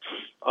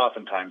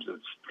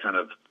kind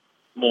of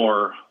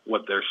more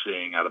what they're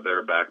seeing out of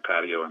their back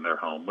patio in their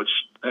home, which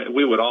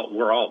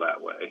we're all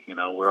that way.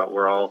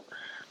 We're all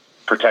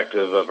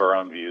protective of our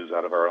own views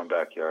out of our own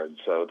backyard.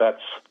 So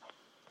that's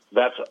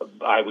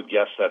I would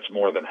guess that's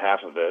more than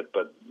half of it.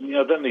 But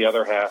then the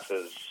other half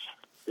is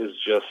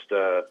just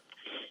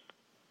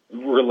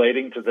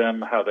relating to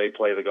them how they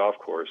play the golf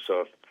course.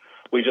 So if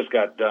we just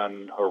got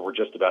done, or we're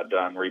just about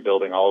done,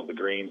 rebuilding all of the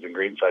greens and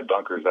greenside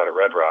bunkers out at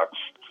Red Rocks.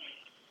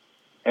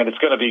 And it's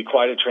going to be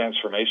quite a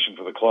transformation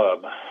for the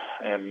club,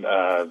 and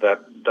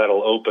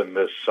that'll open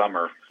this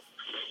summer.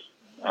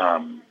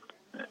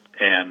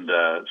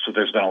 So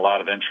there's been a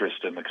lot of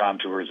interest in the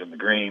contours and the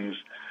greens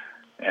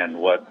and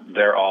what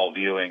they're all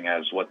viewing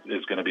as what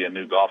is going to be a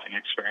new golfing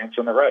experience.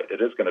 And they're right,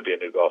 it is going to be a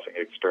new golfing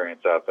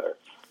experience out there.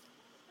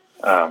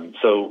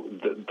 So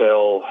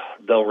they'll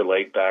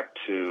relate back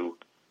to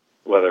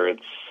whether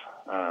it's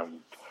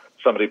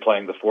somebody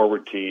playing the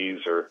forward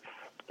tees or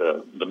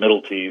the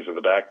middle tees or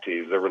the back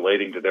tees. They're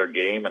relating to their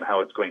game and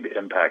how it's going to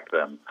impact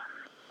them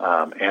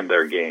and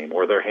their game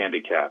or their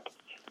handicap.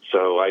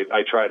 So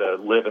I try to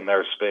live in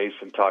their space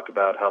and talk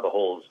about how the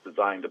hole is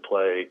designed to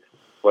play,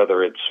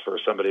 whether it's for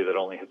somebody that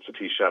only hits the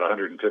tee shot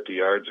 150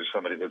 yards or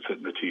somebody that's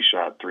hitting the tee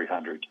shot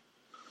 300.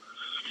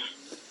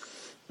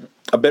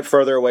 A bit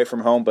further away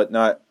from home, but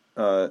not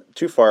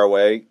too far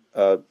away.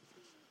 How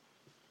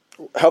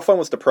fun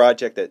was the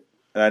project and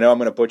I know I'm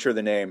going to butcher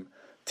the name,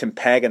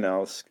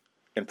 Timpanogus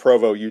in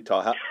Provo,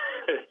 Utah.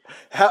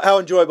 How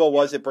enjoyable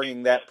was it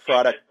bringing that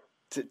product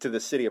to the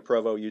city of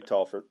Provo,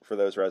 Utah for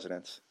those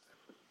residents?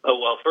 Oh,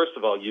 well, first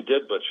of all, you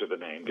did butcher the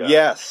name, guys.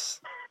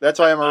 Yes. That's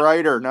why I'm a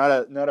writer,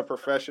 not a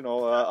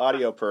professional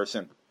audio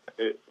person.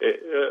 It's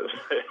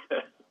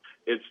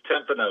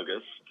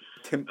Timpanogus.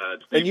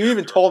 And you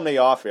even told me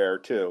off air,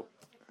 too.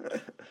 I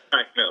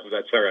know,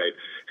 that's all right.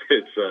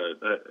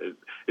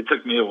 It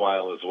took me a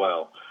while as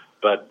well.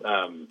 But,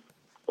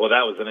 well,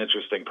 that was an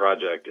interesting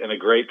project and a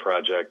great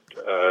project.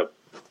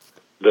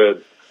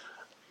 When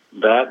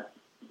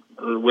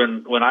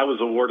I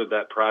was awarded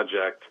that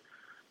project,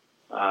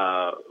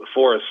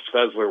 Forrest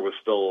Fessler was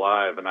still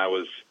alive, and I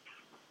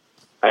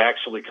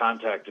actually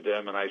contacted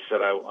him, and I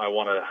said, I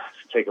want to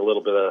take a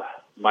little bit of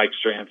Mike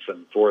Strantz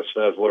and Forrest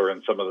Fessler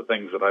and some of the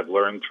things that I've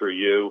learned through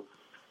you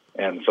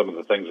and some of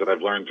the things that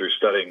I've learned through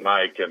studying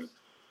Mike, and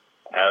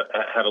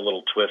had a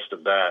little twist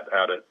of that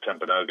out at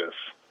Timpanogus.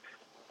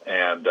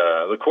 And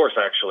the course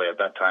actually at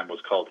that time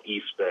was called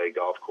East Bay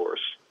Golf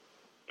Course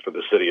for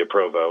the city of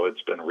Provo.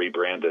 It's been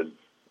rebranded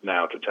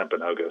now to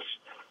Timpanogus.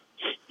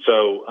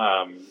 So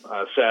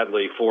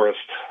sadly,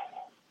 Forrest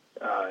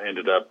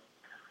ended up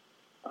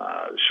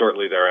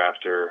shortly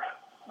thereafter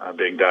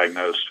being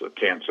diagnosed with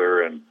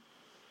cancer, and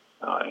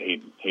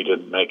he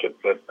didn't make it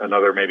but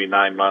another maybe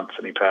 9 months,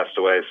 and he passed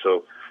away.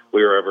 So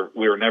we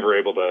were never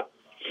able to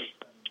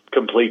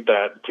complete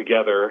that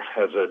together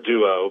as a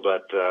duo,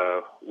 but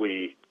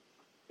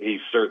he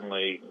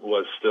certainly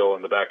was still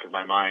in the back of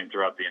my mind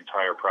throughout the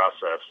entire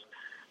process.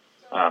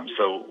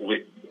 So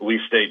we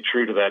stayed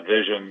true to that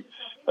vision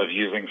of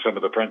using some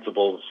of the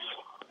principles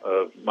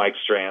of Mike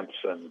Strantz,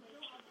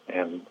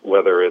 and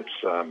whether it's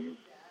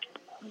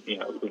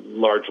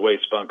large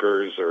waste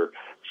bunkers or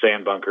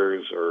sand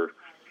bunkers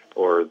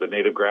or the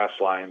native grass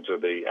lines or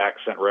the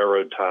accent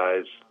railroad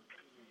ties,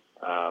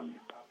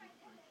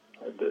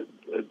 the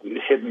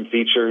hidden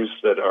features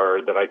that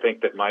I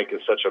think that Mike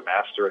is such a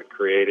master at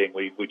creating.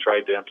 We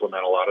tried to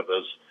implement a lot of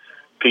those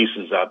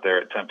pieces out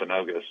there at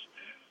Timpanogus.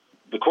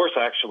 The course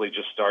actually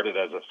just started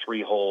as a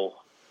 3-hole,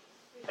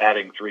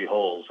 adding 3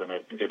 holes, and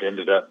it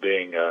ended up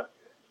being a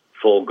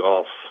full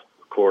golf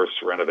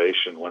course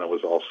renovation when it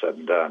was all said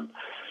and done.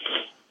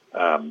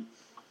 And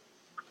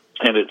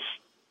it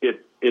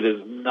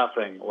is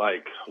nothing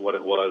like what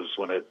it was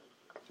when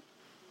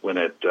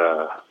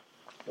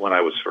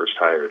I was first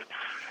hired.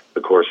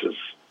 The course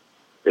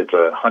it's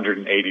a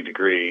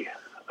 180-degree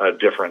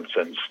difference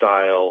in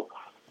style,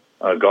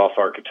 golf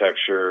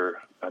architecture,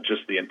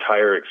 just the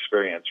entire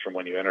experience from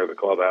when you enter the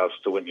clubhouse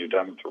to when you're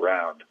done with the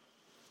round.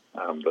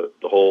 The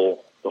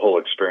whole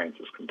experience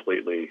is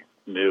completely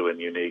new and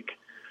unique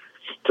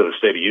to the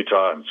state of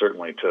Utah, and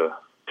certainly to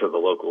the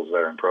locals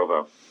there in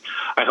Provo.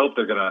 I hope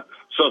they're gonna.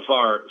 So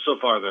far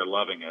they're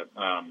loving it.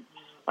 I'm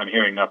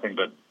hearing nothing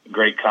but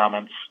great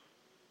comments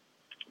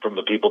from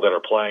the people that are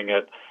playing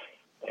it,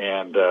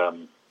 and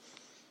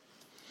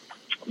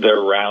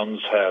their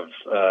rounds and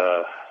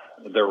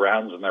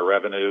their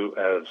revenue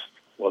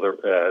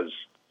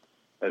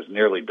has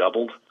nearly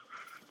doubled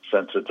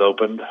since it's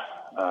opened,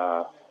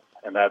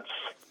 and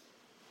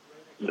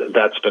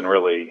that's been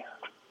really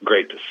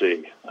great to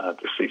see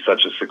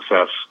such a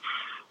success,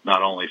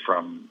 not only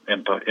from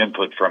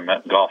input from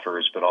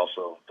golfers, but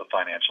also the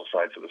financial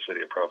side for the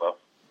city of Provo.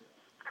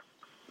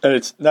 And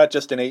it's not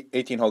just an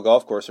 18-hole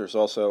golf course. There's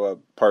also a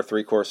par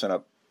 3 course and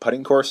a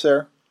putting course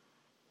there.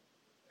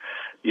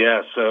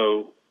 Yeah,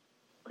 so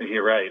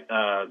you're right.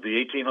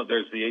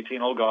 There's the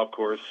 18-hole golf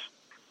course,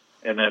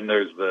 and then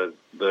there's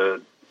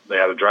they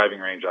have a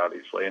driving range,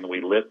 obviously, and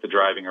we lit the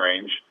driving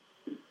range,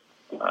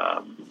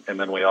 and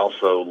then we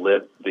also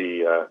lit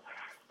the.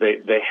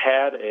 They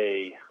had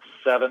a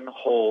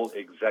 7-hole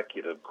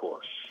executive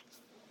course,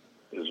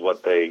 is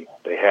what they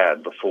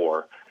had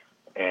before,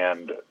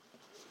 and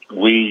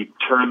we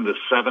turned the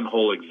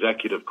 7-hole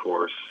executive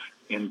course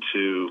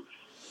into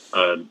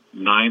a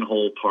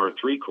 9-hole par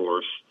 3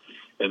 course,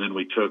 and then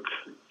we took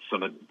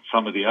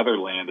some of the other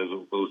land as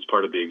it was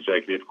part of the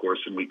executive course,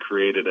 and we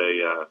created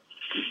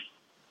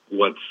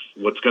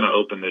what's going to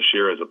open this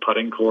year is a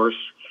putting course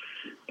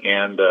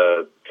and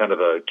kind of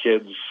a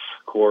kids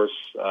course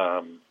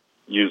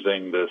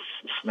using this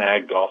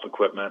snag golf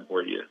equipment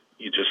where you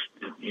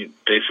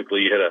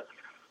basically hit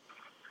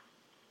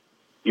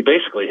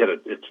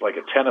it. It's like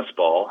a tennis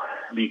ball,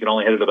 but you can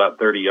only hit it about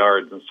 30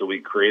 yards. And so we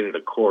created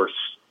a course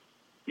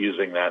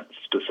using that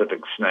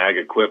specific snag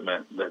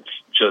equipment that's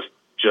just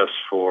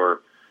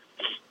for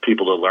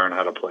people to learn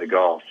how to play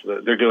golf.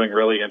 They're doing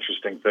really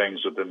interesting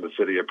things within the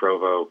City of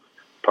Provo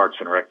Parks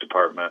and Rec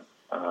Department,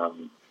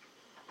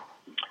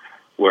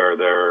 where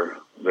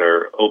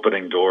they're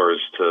opening doors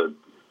to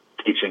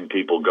teaching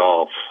people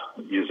golf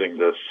using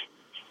this.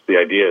 The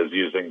idea is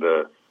using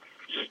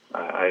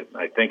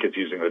I think it's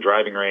using the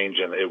driving range,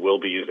 and it will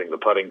be using the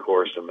putting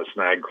course and the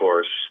snag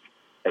course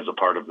as a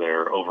part of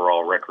their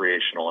overall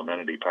recreational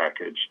amenity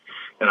package.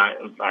 And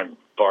I'm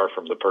far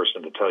from the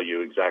person to tell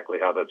you exactly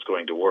how that's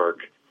going to work,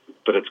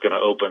 but it's going to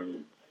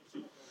open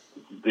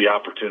the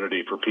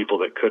opportunity for people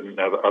that couldn't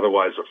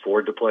otherwise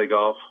afford to play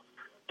golf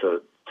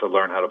to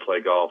learn how to play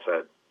golf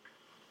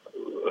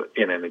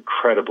in an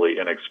incredibly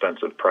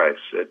inexpensive price.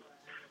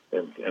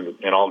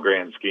 In all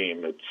grand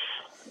scheme,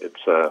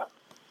 it's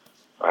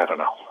I don't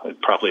know,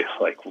 it probably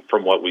like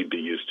from what we'd be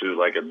used to,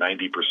 like a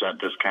 90%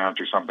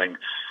 discount or something.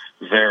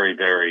 Very,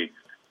 very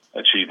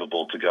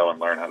achievable to go and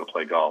learn how to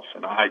play golf,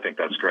 and I think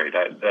that's great.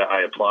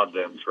 I applaud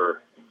them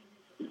for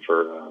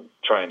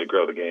trying to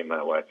grow the game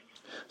that way.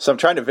 So I'm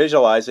trying to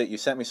visualize it. You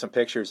sent me some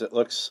pictures. It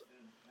looks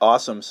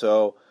awesome.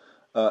 So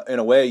in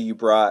a way, you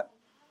brought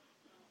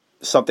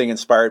something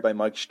inspired by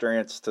Mike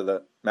Strantz to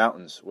the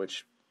mountains,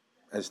 which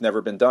has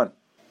never been done.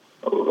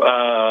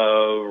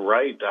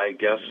 Right. I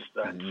guess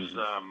that's.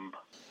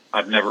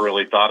 I've never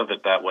really thought of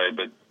it that way,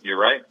 but you're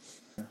right.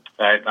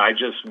 I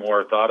just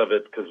more thought of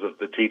it because of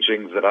the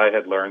teachings that I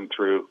had learned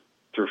through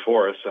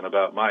Forrest and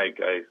about Mike.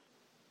 I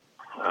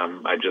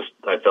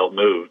felt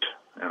moved,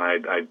 and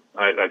I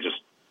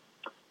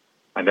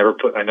never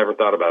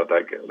thought about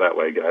it that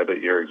way, Guy.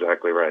 But you're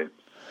exactly right.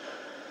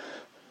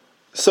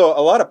 So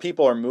a lot of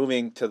people are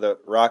moving to the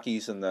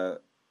Rockies and the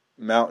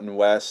Mountain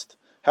West.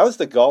 How has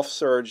the golf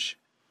surge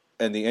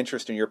and the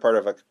interest in your part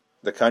of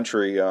the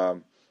country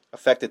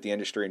affected the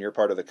industry in your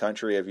part of the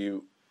country? Have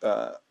you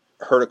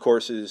heard of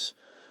courses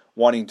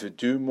wanting to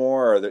do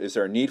more, or is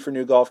there a need for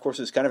new golf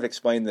courses? Kind of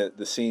explain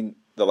the scene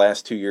the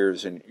last 2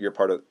 years in your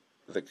part of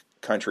the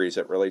country as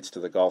it relates to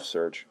the golf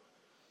surge.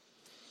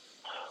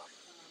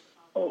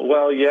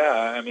 Well,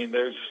 yeah. I mean,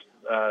 there's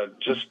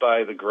just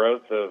by the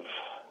growth of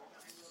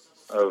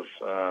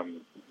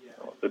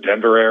the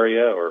Denver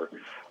area or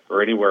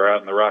anywhere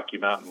out in the Rocky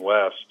Mountain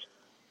West,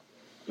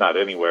 not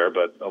anywhere,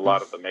 but a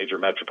lot of the major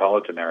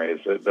metropolitan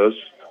areas,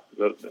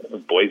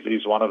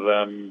 Boise's one of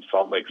them,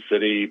 Salt Lake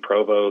City,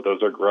 Provo,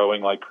 those are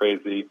growing like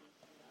crazy.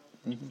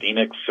 Mm-hmm.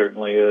 Phoenix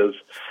certainly is.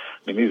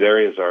 I mean, these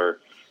areas are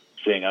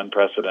seeing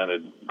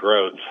unprecedented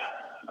growth.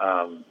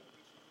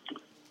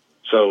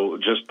 So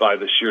just by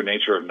the sheer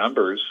nature of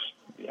numbers,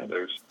 yeah,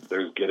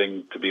 there's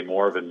getting to be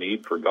more of a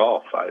need for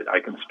golf.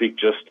 I can speak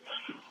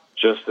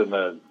just in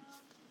the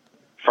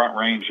Front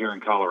Range here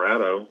in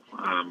Colorado.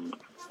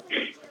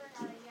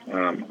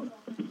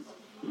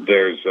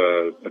 There's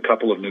a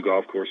couple of new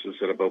golf courses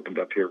that have opened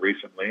up here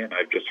recently, and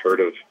I've just heard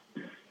of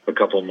a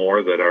couple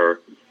more that are,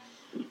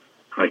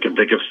 I can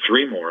think of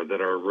 3 more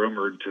that are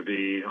rumored to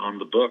be on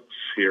the books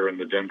here in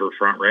the Denver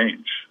Front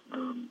Range.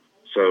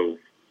 So,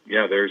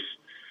 yeah,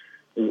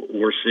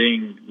 we're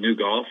seeing new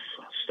golf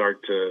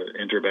start to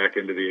enter back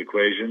into the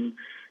equation,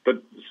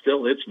 but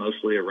still it's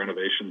mostly a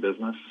renovation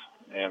business,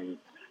 and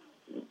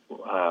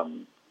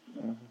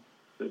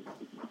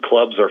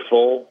clubs are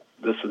full.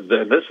 This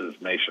is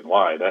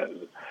nationwide.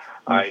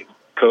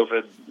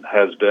 COVID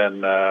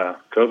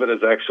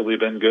has actually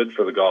been good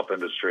for the golf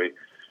industry.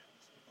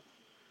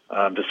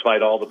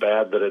 Despite all the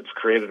bad that it's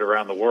created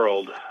around the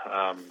world,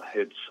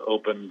 it's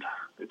opened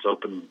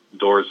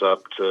doors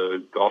up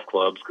to golf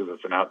clubs because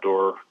it's an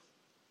outdoor,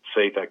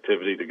 safe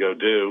activity to go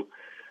do,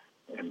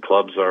 and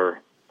clubs are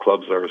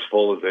as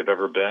full as they've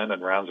ever been,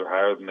 and rounds are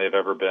higher than they've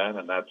ever been,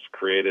 and that's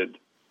created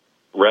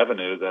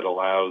revenue that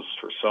allows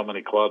for so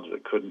many clubs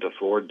that couldn't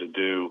afford to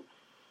do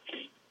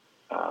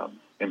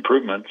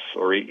improvements,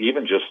 or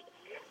even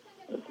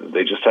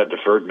they just had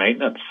deferred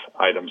maintenance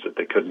items that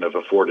they couldn't have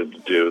afforded to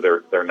do.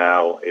 They're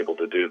now able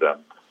to do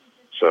them.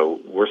 So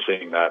we're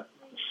seeing that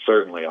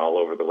certainly all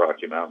over the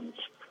Rocky Mountains.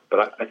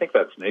 But I think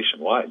that's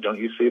nationwide. Don't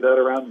you see that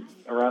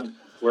around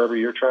wherever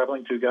you're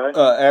traveling to, Guy?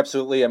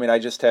 Absolutely. I mean, I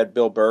just had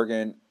Bill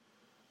Bergen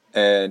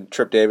and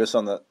Trip Davis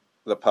on the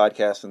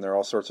podcast, and there are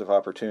all sorts of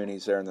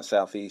opportunities there in the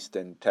Southeast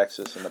and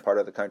Texas and the part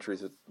of the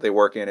countries that they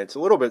work in. It's a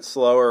little bit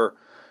slower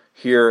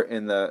here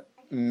in the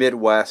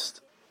Midwest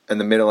and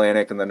the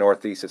Mid-Atlantic and the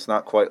Northeast. It's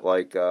not quite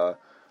like the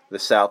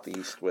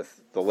Southeast with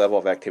the level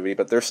of activity,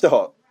 but there's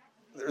a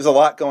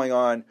lot going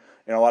on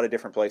in a lot of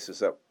different places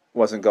that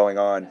wasn't going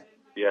on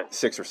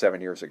 6 or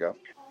 7 years ago.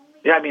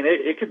 Yeah, I mean,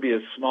 it could be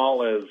as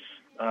small as,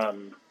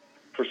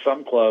 for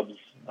some clubs,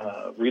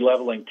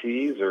 releveling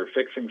tees or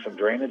fixing some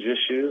drainage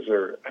issues,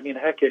 or, I mean,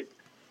 heck, it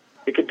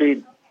could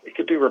be it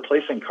could be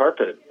replacing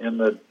carpet in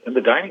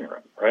the dining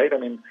room, right? I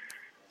mean,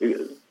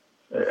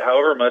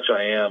 however much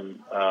I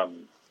am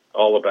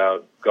all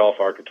about golf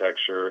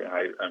architecture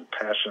and I'm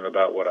passionate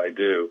about what I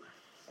do,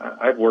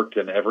 I've worked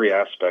in every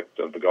aspect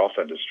of the golf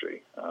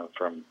industry,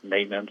 from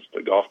maintenance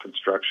to golf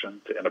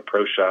construction to in a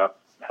pro shop.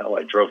 Hell,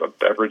 I drove a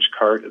beverage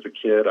cart as a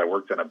kid. I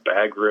worked in a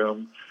bag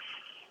room.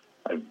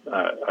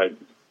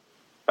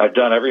 I've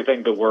done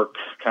everything but work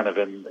kind of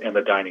in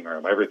the dining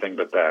room, everything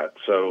but that.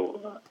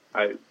 So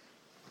I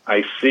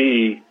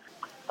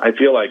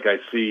feel like I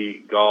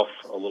see golf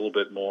a little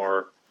bit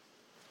more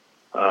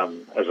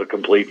as a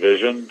complete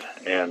vision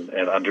and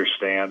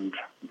understand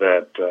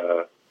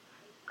that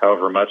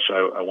however much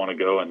I want to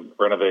go and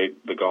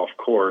renovate the golf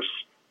course,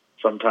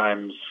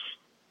 sometimes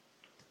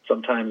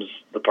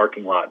the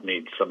parking lot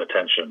needs some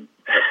attention,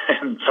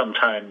 and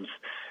sometimes,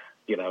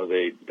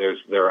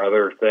 there are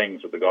other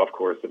things at the golf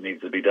course that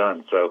needs to be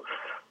done. So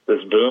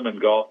this boom in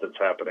golf that's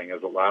happening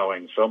is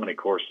allowing so many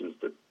courses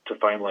to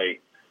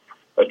finally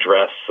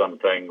address some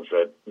things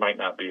that might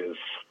not be as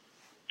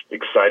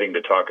exciting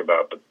to talk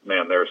about, but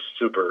man, they're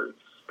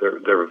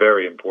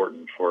very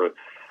important for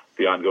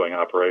the ongoing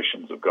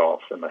operations of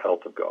golf and the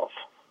health of golf.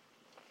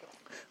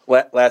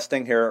 Last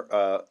thing here,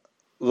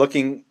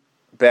 looking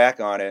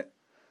back on it,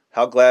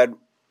 how glad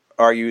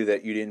are you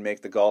that you didn't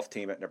make the golf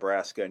team at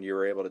Nebraska and you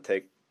were able to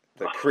take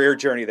the career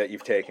journey that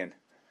you've taken?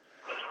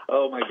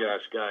 Oh my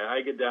gosh, Guy,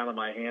 I get down on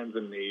my hands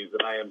and knees,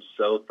 and I am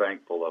so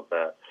thankful of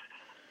that.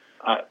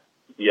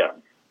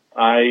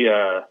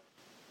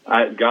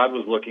 God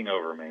was looking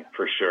over me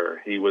for sure.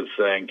 He was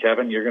saying,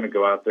 Kevin, you're going to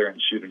go out there and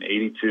shoot an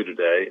 82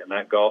 today, and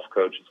that golf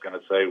coach is going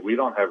to say, we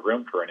don't have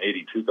room for an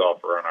 82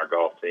 golfer on our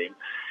golf team.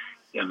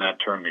 And that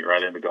turned me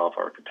right into golf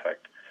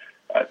architect.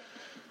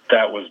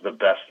 That was the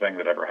best thing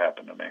that ever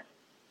happened to me.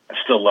 I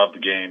still love the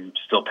game,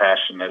 still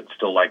passionate,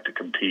 still like to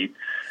compete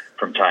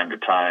from time to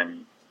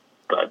time.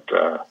 But,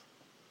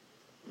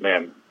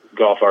 man,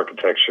 golf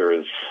architecture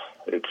it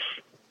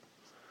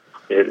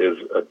is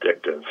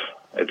addictive.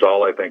 It's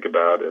all I think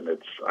about,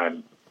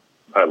 and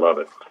I love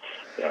it.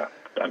 Yeah,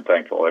 I'm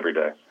thankful every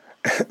day.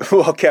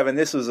 Well, Kevin,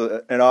 this was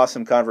an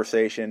awesome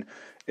conversation.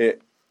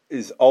 It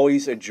is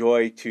always a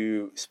joy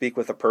to speak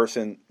with a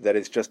person that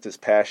is just as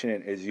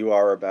passionate as you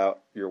are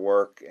about your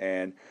work.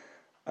 And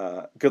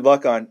good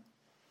luck on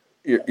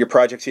your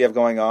projects you have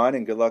going on,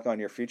 and good luck on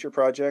your future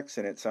projects.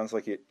 And it sounds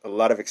like a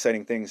lot of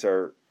exciting things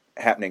are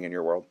happening in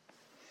your world.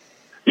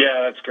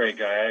 Yeah, that's great,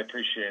 Guy. I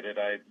appreciate it.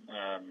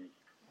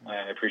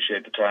 I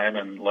appreciate the time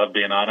and love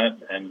being on it.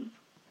 And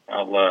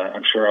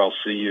I'm sure I'll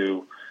see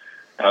you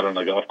out on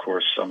the golf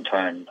course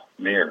sometime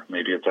near.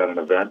 Maybe it's at an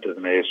event, at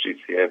an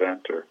ASGCA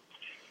event, or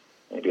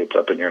maybe it's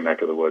up in your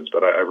neck of the woods.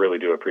 But I really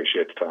do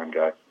appreciate the time,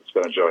 Guy. It's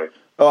been a joy.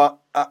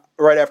 Well,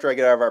 right after I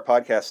get out of our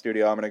podcast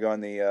studio, I'm going to go on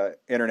the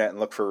internet and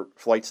look for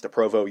flights to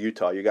Provo,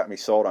 Utah. You got me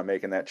sold on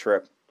making that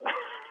trip.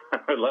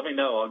 Let me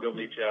know. I'll go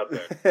meet you out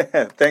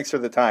there. Thanks for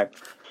the time.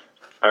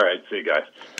 All right. See you guys.